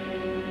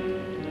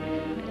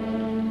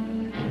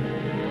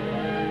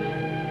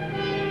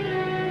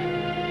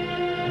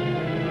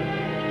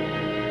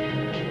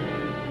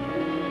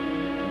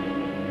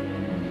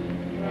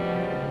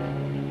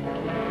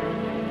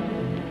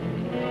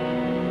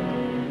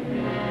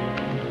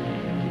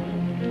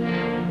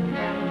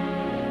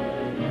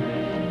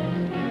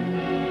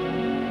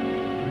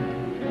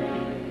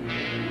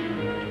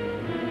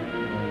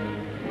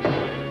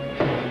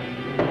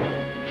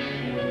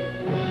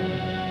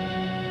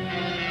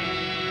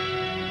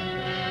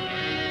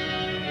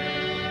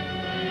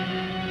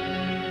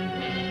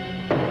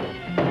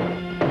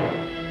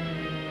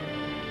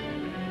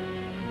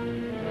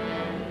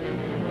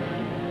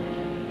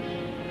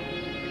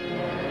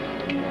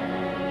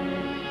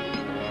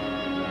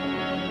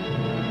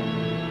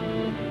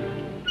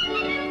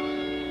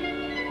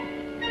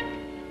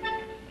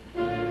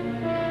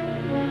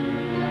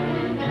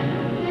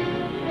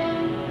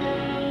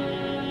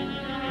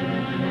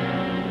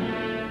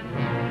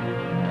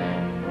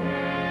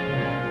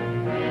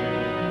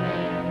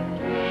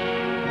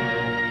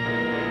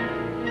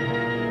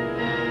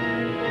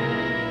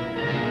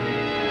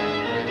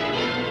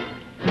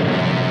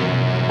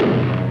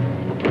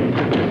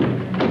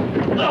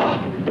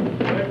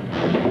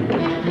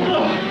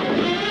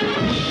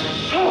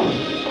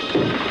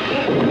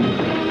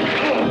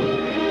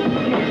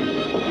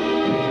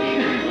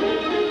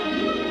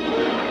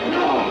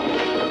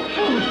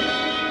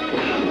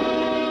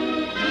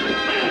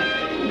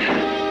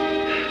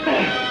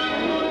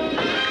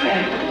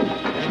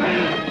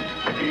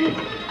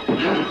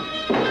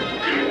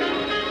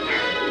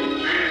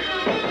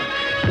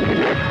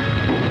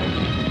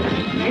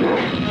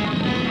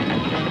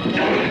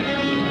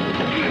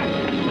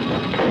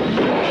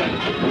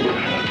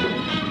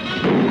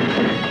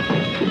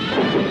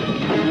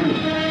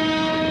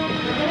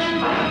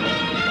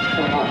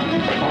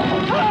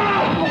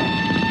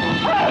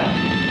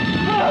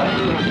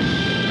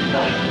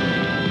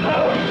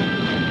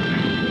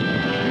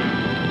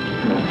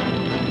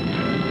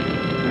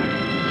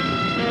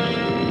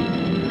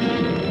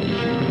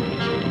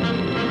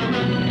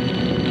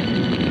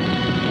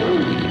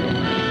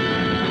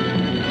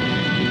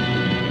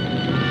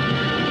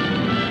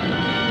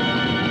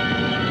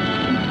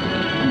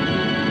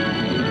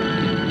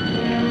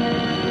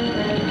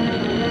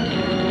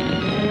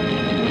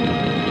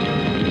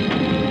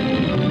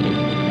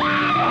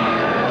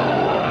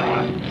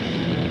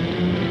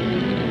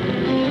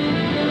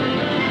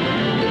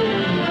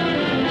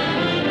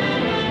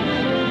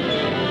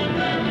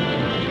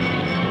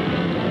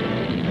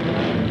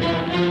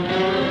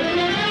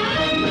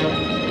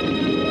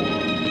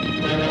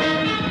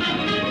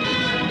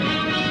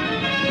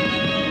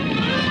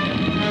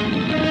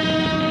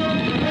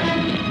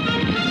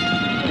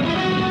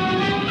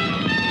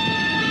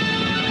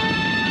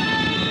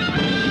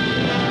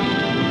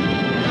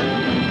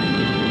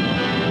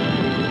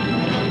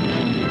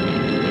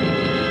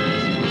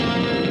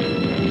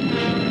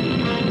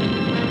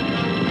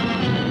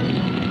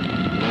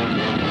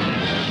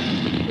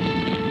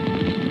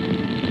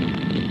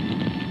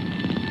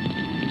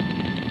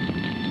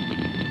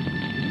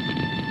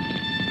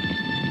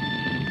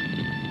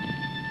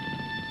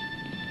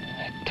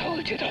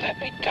 told you to let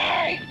me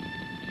die.